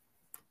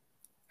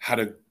had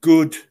a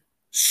good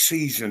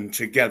season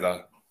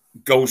together,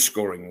 goal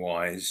scoring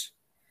wise,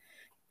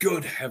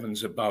 good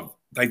heavens above,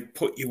 they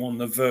put you on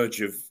the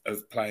verge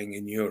of playing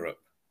in Europe.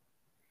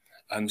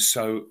 And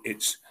so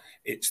it's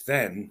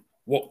then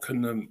what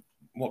can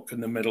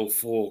the middle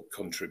four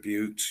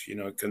contribute? You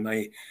know, can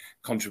they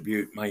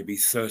contribute maybe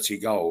 30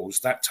 goals?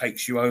 That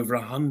takes you over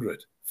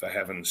 100, for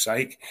heaven's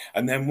sake.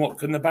 And then what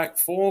can the back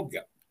four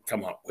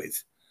come up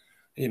with?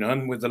 You know,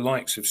 and with the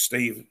likes of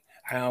Steve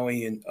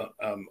Howie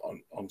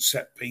on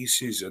set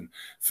pieces and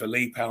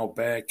Philippe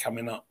Albert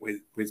coming up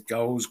with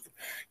goals,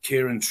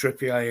 Kieran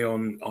Trippier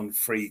on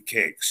free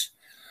kicks.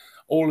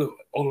 All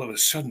of a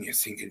sudden you're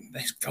thinking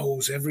there's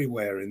goals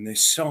everywhere in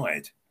this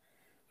side.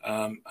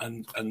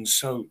 And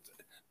so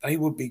they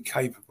would be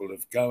capable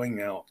of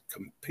going out,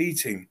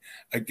 competing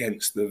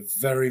against the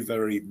very,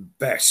 very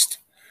best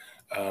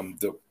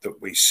that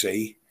we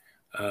see.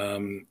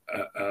 And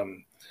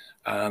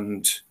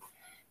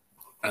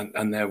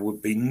there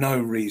would be no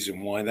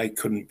reason why they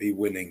couldn't be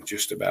winning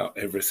just about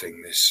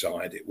everything this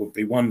side. It would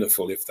be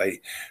wonderful if they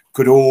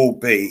could all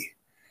be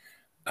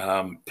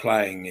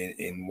playing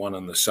in one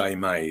and the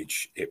same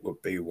age. It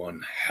would be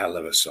one hell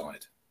of a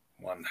side.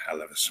 One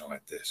hell of a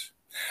side, this.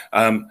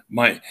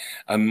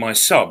 My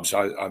subs,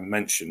 I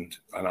mentioned,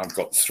 and I've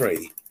got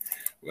 3,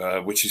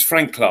 which is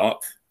Frank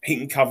Clark. He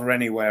can cover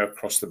anywhere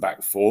across the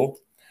back 4.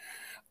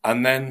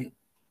 And then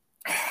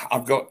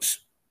I've got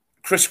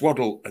Chris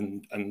Waddle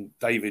and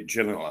David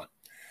Ginola.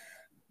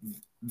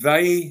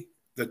 The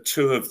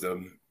two of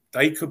them,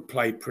 they could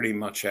play pretty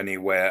much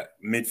anywhere,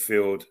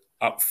 midfield,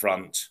 up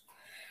front.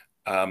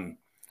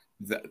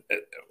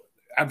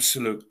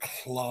 Absolute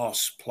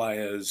class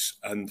players.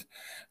 And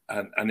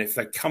if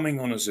they're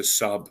coming on as a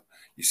sub,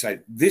 you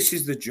say, this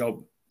is the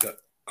job that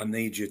I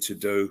need you to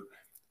do.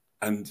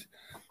 And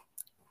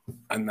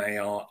they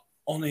are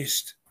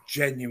honest,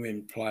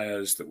 genuine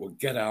players that will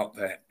get out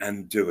there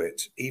and do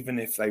it. Even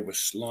if they were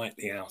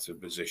slightly out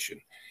of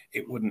position,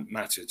 it wouldn't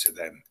matter to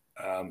them.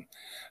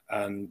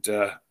 And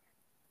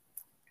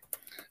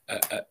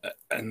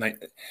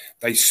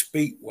they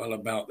speak well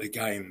about the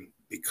game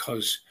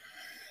because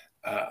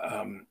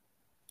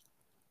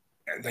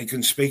they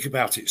can speak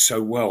about it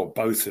so well,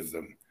 both of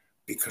them,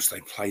 because they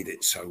played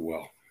it so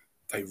well.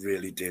 They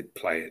really did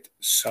play it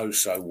so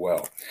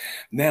well.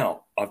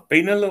 Now, I've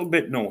been a little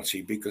bit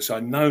naughty because I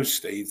know,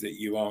 Steve, that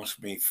you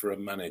asked me for a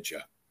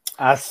manager.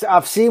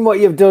 I've seen what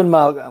you've done,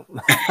 Malcolm.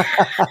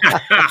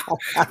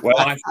 Well,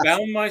 I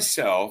found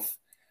myself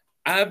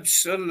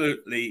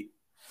absolutely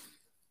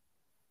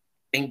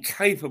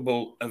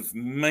incapable of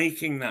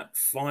making that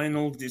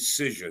final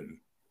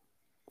decision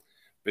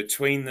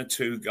between the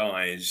two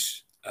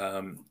guys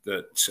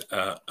that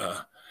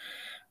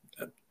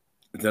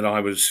I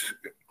was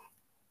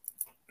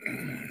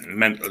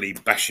mentally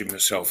bashing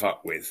myself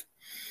up with.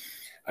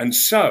 And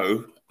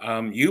so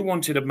you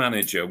wanted a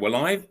manager. Well,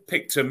 I've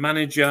picked a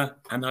manager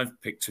and I've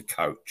picked a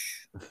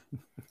coach.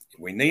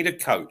 We need a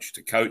coach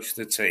to coach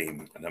the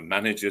team and a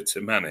manager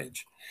to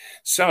manage.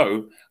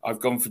 So I've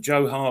gone for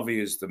Joe Harvey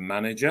as the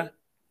manager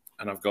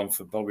and I've gone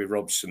for Bobby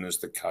Robson as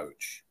the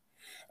coach.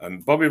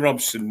 And Bobby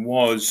Robson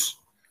was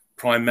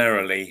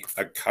primarily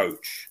a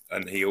coach,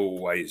 and he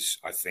always,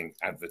 I think,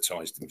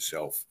 advertised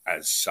himself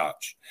as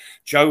such.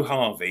 Joe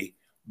Harvey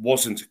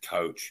wasn't a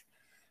coach.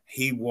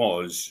 He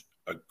was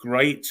a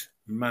great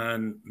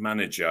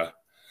manager,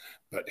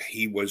 but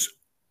he was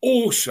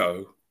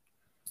also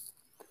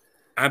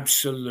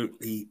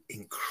absolutely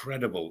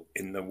incredible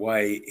in the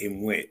way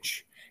in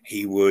which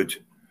he would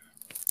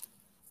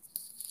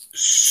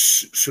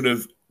sort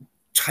of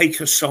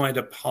take a side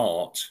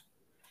apart,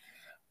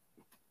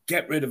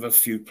 get rid of a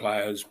few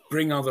players,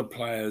 bring other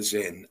players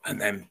in,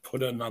 and then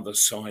put another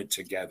side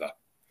together.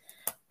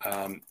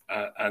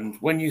 And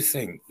when you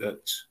think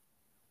that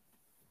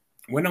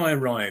when I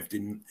arrived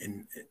in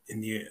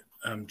the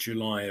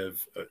July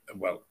of,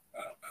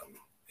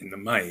 in the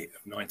May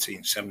of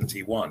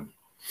 1971,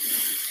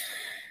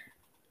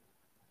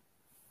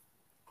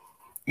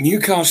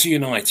 Newcastle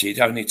United,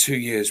 only 2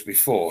 years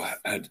before,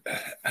 had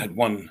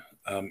won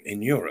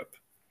in Europe,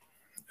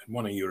 had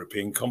won a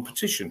European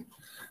competition.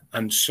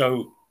 And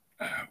so,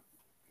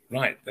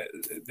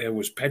 there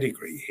was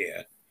pedigree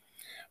here.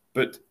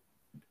 But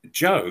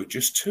Joe,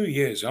 just 2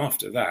 years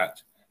after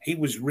that, he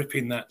was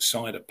ripping that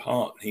side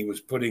apart. He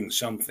was putting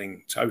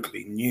something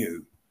totally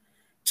new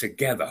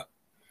together.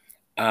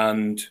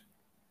 And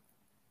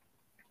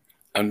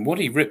what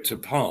he ripped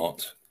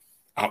apart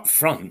up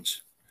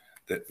front,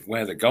 that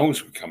where the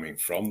goals were coming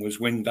from, was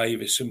Wyn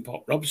Davies and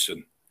Pop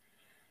Robson.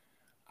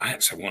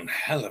 That's one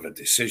hell of a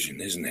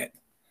decision, isn't it?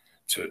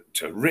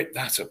 To rip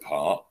that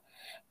apart,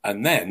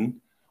 and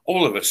then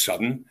all of a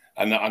sudden,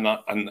 and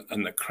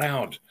the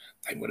crowd,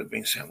 they would have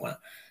been saying, "Well,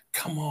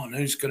 come on,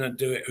 who's going to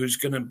do it? Who's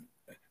going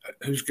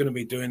to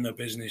be doing the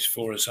business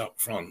for us up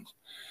front?"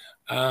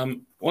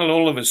 Well,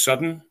 all of a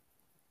sudden,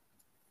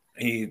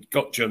 he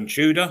got John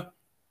Tudor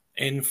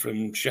in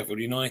from Sheffield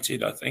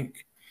United, I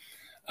think,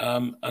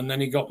 and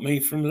then he got me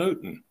from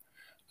Luton,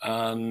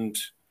 and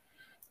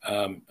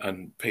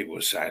people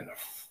were saying,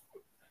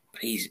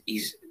 "But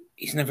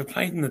he's never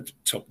played in the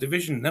top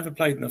division, never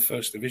played in the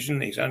first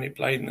division. He's only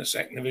played in the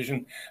second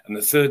division and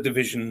the third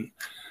division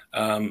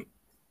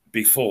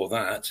before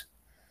that."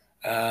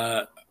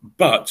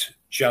 But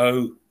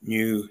Joe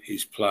knew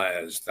his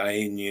players.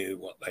 They knew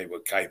what they were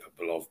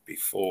capable of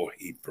before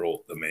he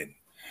brought them in.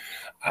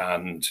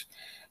 And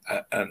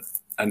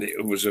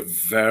it was a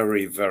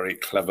very, very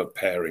clever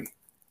pairing,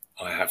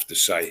 I have to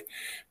say,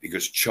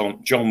 because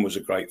John was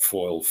a great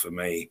foil for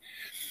me.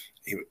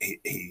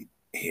 He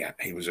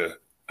was a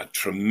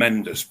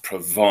tremendous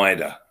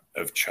provider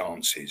of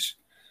chances,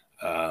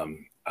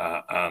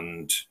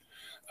 and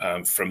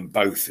from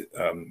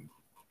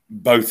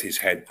both his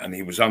head, and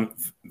he was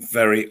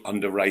very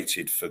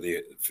underrated for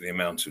the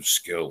amount of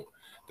skill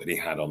that he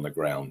had on the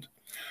ground.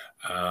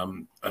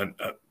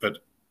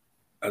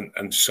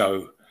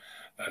 So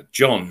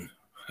John,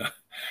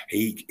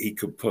 he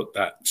could put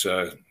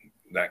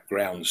that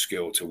ground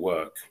skill to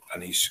work,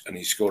 and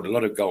he scored a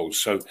lot of goals.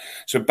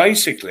 So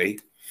basically,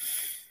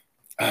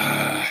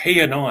 he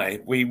and I,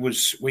 we would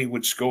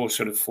score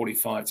sort of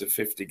 45 to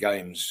 50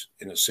 games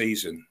in a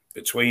season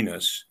between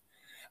us,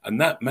 and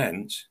that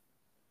meant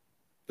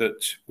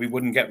that we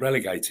wouldn't get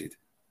relegated.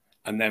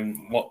 And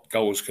then what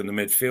goals can the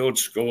midfield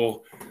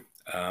score?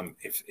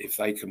 If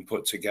they can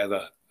put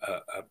together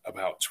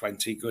about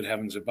 20, good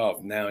heavens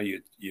above. Now you're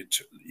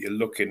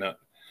looking at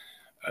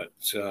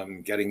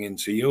getting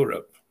into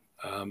Europe,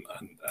 and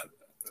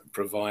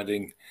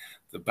providing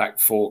the back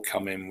four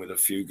come in with a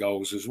few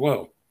goals as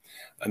well.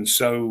 And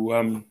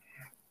so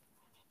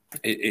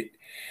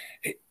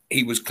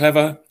he was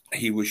clever,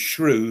 he was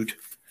shrewd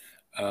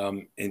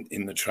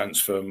in the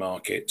transfer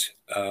market,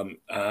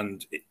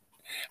 and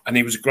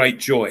he was a great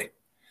joy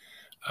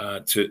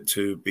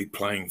to be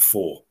playing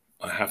for,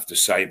 I have to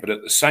say. But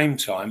at the same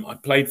time, I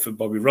played for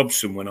Bobby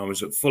Robson when I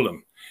was at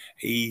Fulham.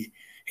 He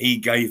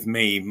gave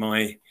me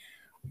my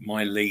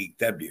league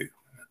debut,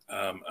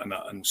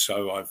 and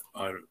so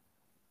I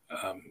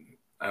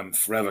am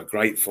forever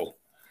grateful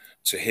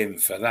to him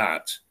for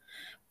that.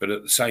 But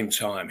at the same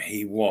time,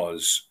 he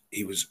was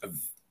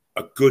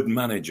a good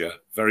manager,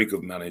 very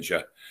good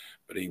manager,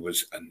 but he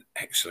was an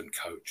excellent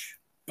coach.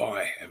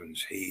 By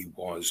heavens, he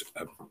was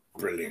a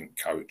brilliant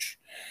coach,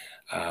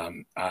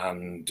 and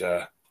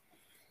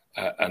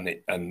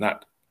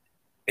that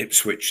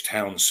Ipswich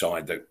Town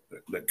side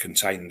that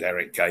contained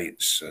Eric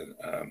Gates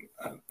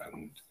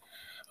and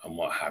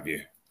what have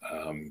you,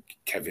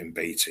 Kevin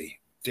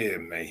Beattie. Dear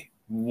me,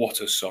 what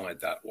a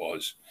side that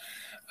was,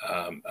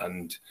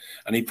 and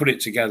he put it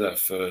together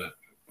for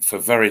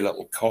very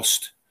little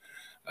cost.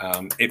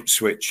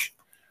 Ipswich,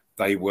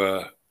 they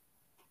were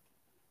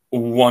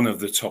one of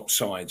the top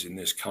sides in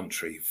this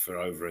country for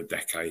over a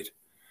decade,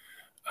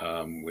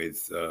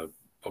 with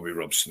Bobby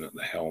Robson at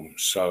the helm.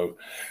 So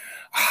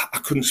I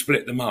couldn't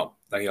split them up.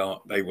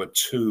 They were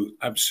two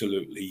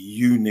absolutely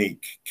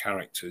unique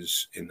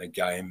characters in the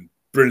game,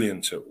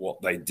 brilliant at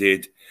what they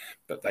did,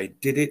 but they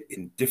did it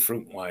in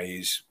different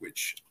ways,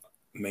 which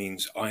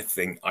means I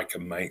think I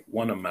can make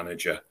one a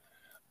manager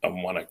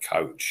and one a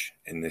coach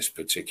in this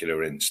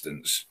particular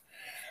instance.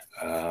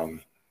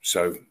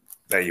 So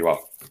there you are.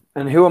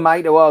 And who am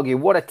I to argue?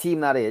 What a team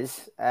that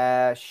is.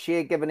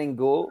 Shay Given in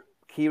goal,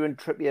 Kieran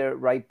Trippier at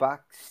right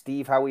back,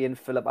 Steve Howie and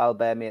Philip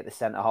Alberme at the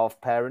centre-half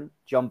pairing,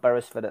 John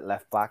Beresford at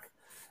left back.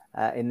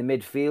 In the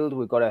midfield,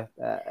 we've got a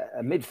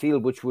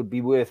midfield which would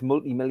be worth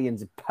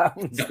multi-millions of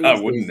pounds.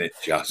 Wouldn't it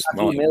just?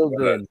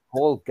 Milburn,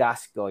 Paul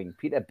Gascoigne,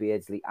 Peter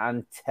Beardsley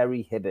and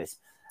Terry Hibbert,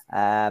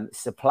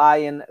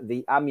 supplying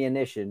the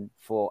ammunition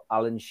for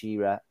Alan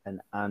Shearer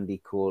and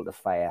Andy Cole to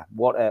fire.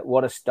 What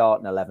a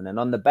starting 11. And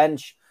on the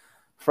bench,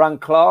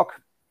 Frank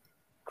Clark,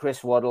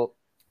 Chris Waddle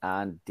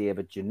and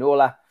David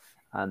Ginola,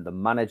 and the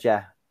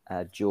manager,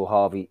 Joe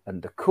Harvey,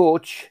 and the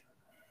coach,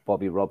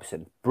 Bobby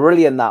Robson.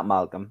 Brilliant that,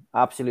 Malcolm.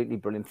 Absolutely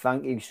brilliant.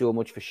 Thank you so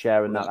much for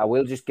sharing that. I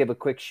will just give a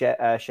quick shout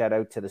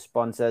out to the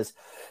sponsors.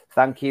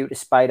 Thank you to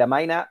Spider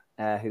Miner,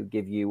 who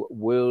give you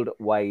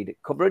worldwide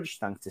coverage.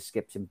 Thanks to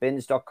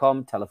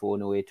skipsandbins.com,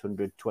 telephone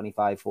 0800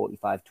 25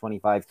 45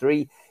 25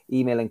 3,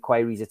 email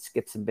inquiries at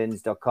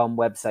skipsandbins.com,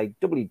 website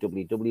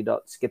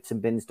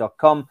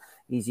www.skipsandbins.com,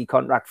 easy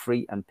contract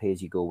free and pay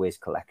as you go waste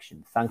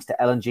collection. Thanks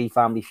to L&G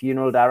Family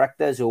Funeral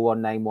Directors,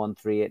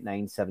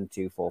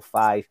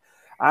 01913897245,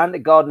 and the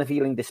Garden of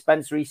Healing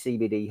Dispensary,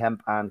 CBD,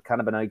 hemp and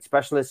cannabinoid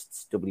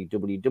specialists,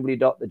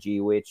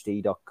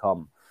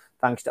 www.thegohd.com.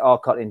 Thanks to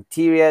Arcot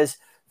Interiors.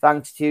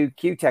 Thanks to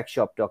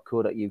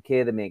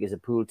qtechshop.co.uk, the makers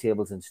of pool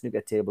tables and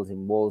snooker tables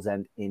in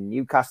Wallsend in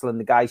Newcastle, and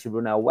the guys who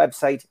run our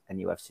website,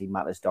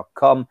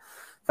 nufcmatters.com.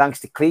 Thanks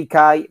to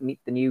Cleekai. Meet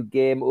the new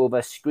game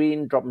over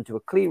screen. Drop into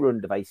a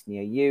CleeRun device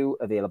near you.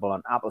 Available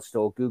on Apple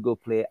Store, Google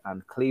Play,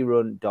 and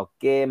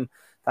cleerun.game.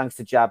 Thanks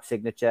to Jab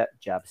Signature,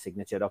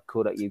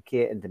 jabsignature.co.uk,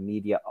 and to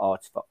Media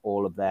Arts for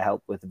all of their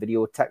help with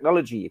video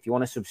technology. If you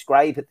want to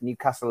subscribe, hit the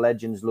Newcastle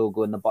Legends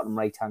logo in the bottom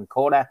right-hand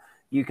corner.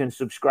 You can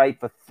subscribe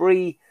for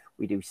free.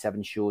 We do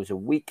 7 shows a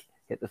week.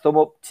 Hit the thumb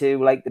up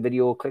to like the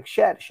video, click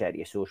share to share to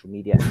your social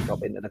media, and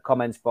drop into the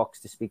comments box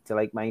to speak to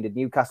like-minded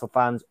Newcastle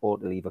fans or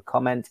to leave a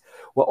comment.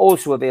 We're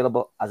also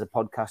available as a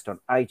podcast on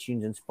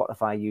iTunes and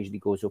Spotify. Usually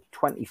goes up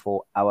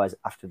 24 hours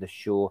after the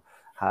show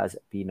has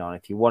been on.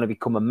 If you want to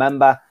become a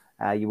member,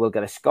 you will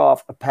get a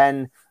scarf, a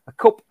pen, a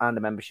cup, and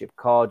a membership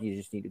card. You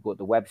just need to go to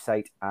the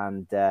website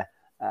and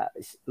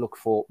look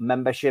for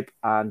membership,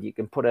 and you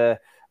can put a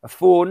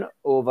phone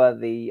over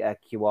the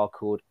QR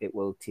code. It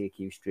will take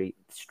you straight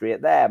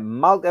there.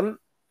 Malcolm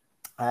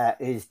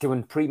is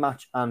doing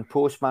pre-match and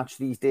post-match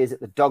these days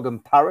at the Dog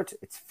and Parrot.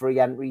 It's free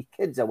entry.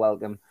 Kids are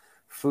welcome.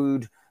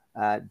 Food,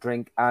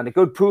 drink, and a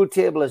good pool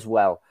table as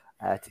well.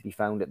 To be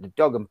found at the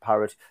Dog and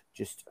Parrot,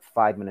 just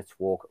 5 minutes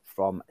walk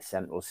from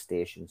Central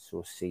Station.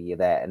 So see you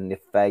there. And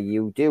if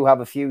you do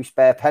have a few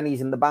spare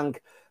pennies in the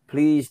bank,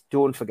 please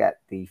don't forget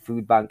the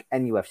food bank,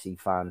 NUFC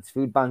fans,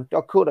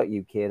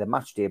 foodbank.co.uk. The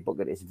match day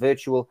bucket is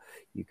virtual.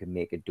 You can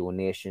make a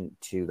donation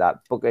to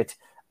that bucket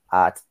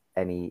at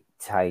any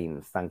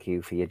time. Thank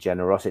you for your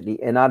generosity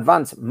in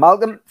advance.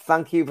 Malcolm,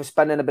 thank you for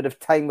spending a bit of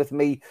time with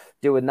me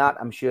doing that.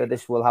 I'm sure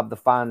this will have the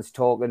fans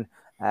talking.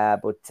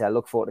 But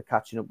look forward to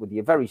catching up with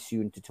you very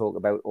soon to talk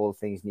about all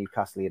things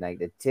Newcastle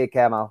United. Take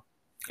care, Mal.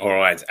 All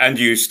right. And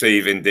you,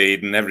 Steve,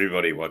 indeed, and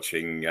everybody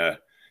watching.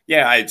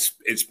 Yeah,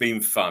 it's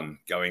been fun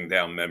going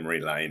down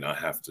memory lane, I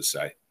have to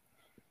say.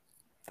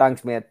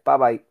 Thanks, mate.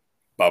 Bye-bye.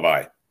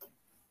 Bye-bye.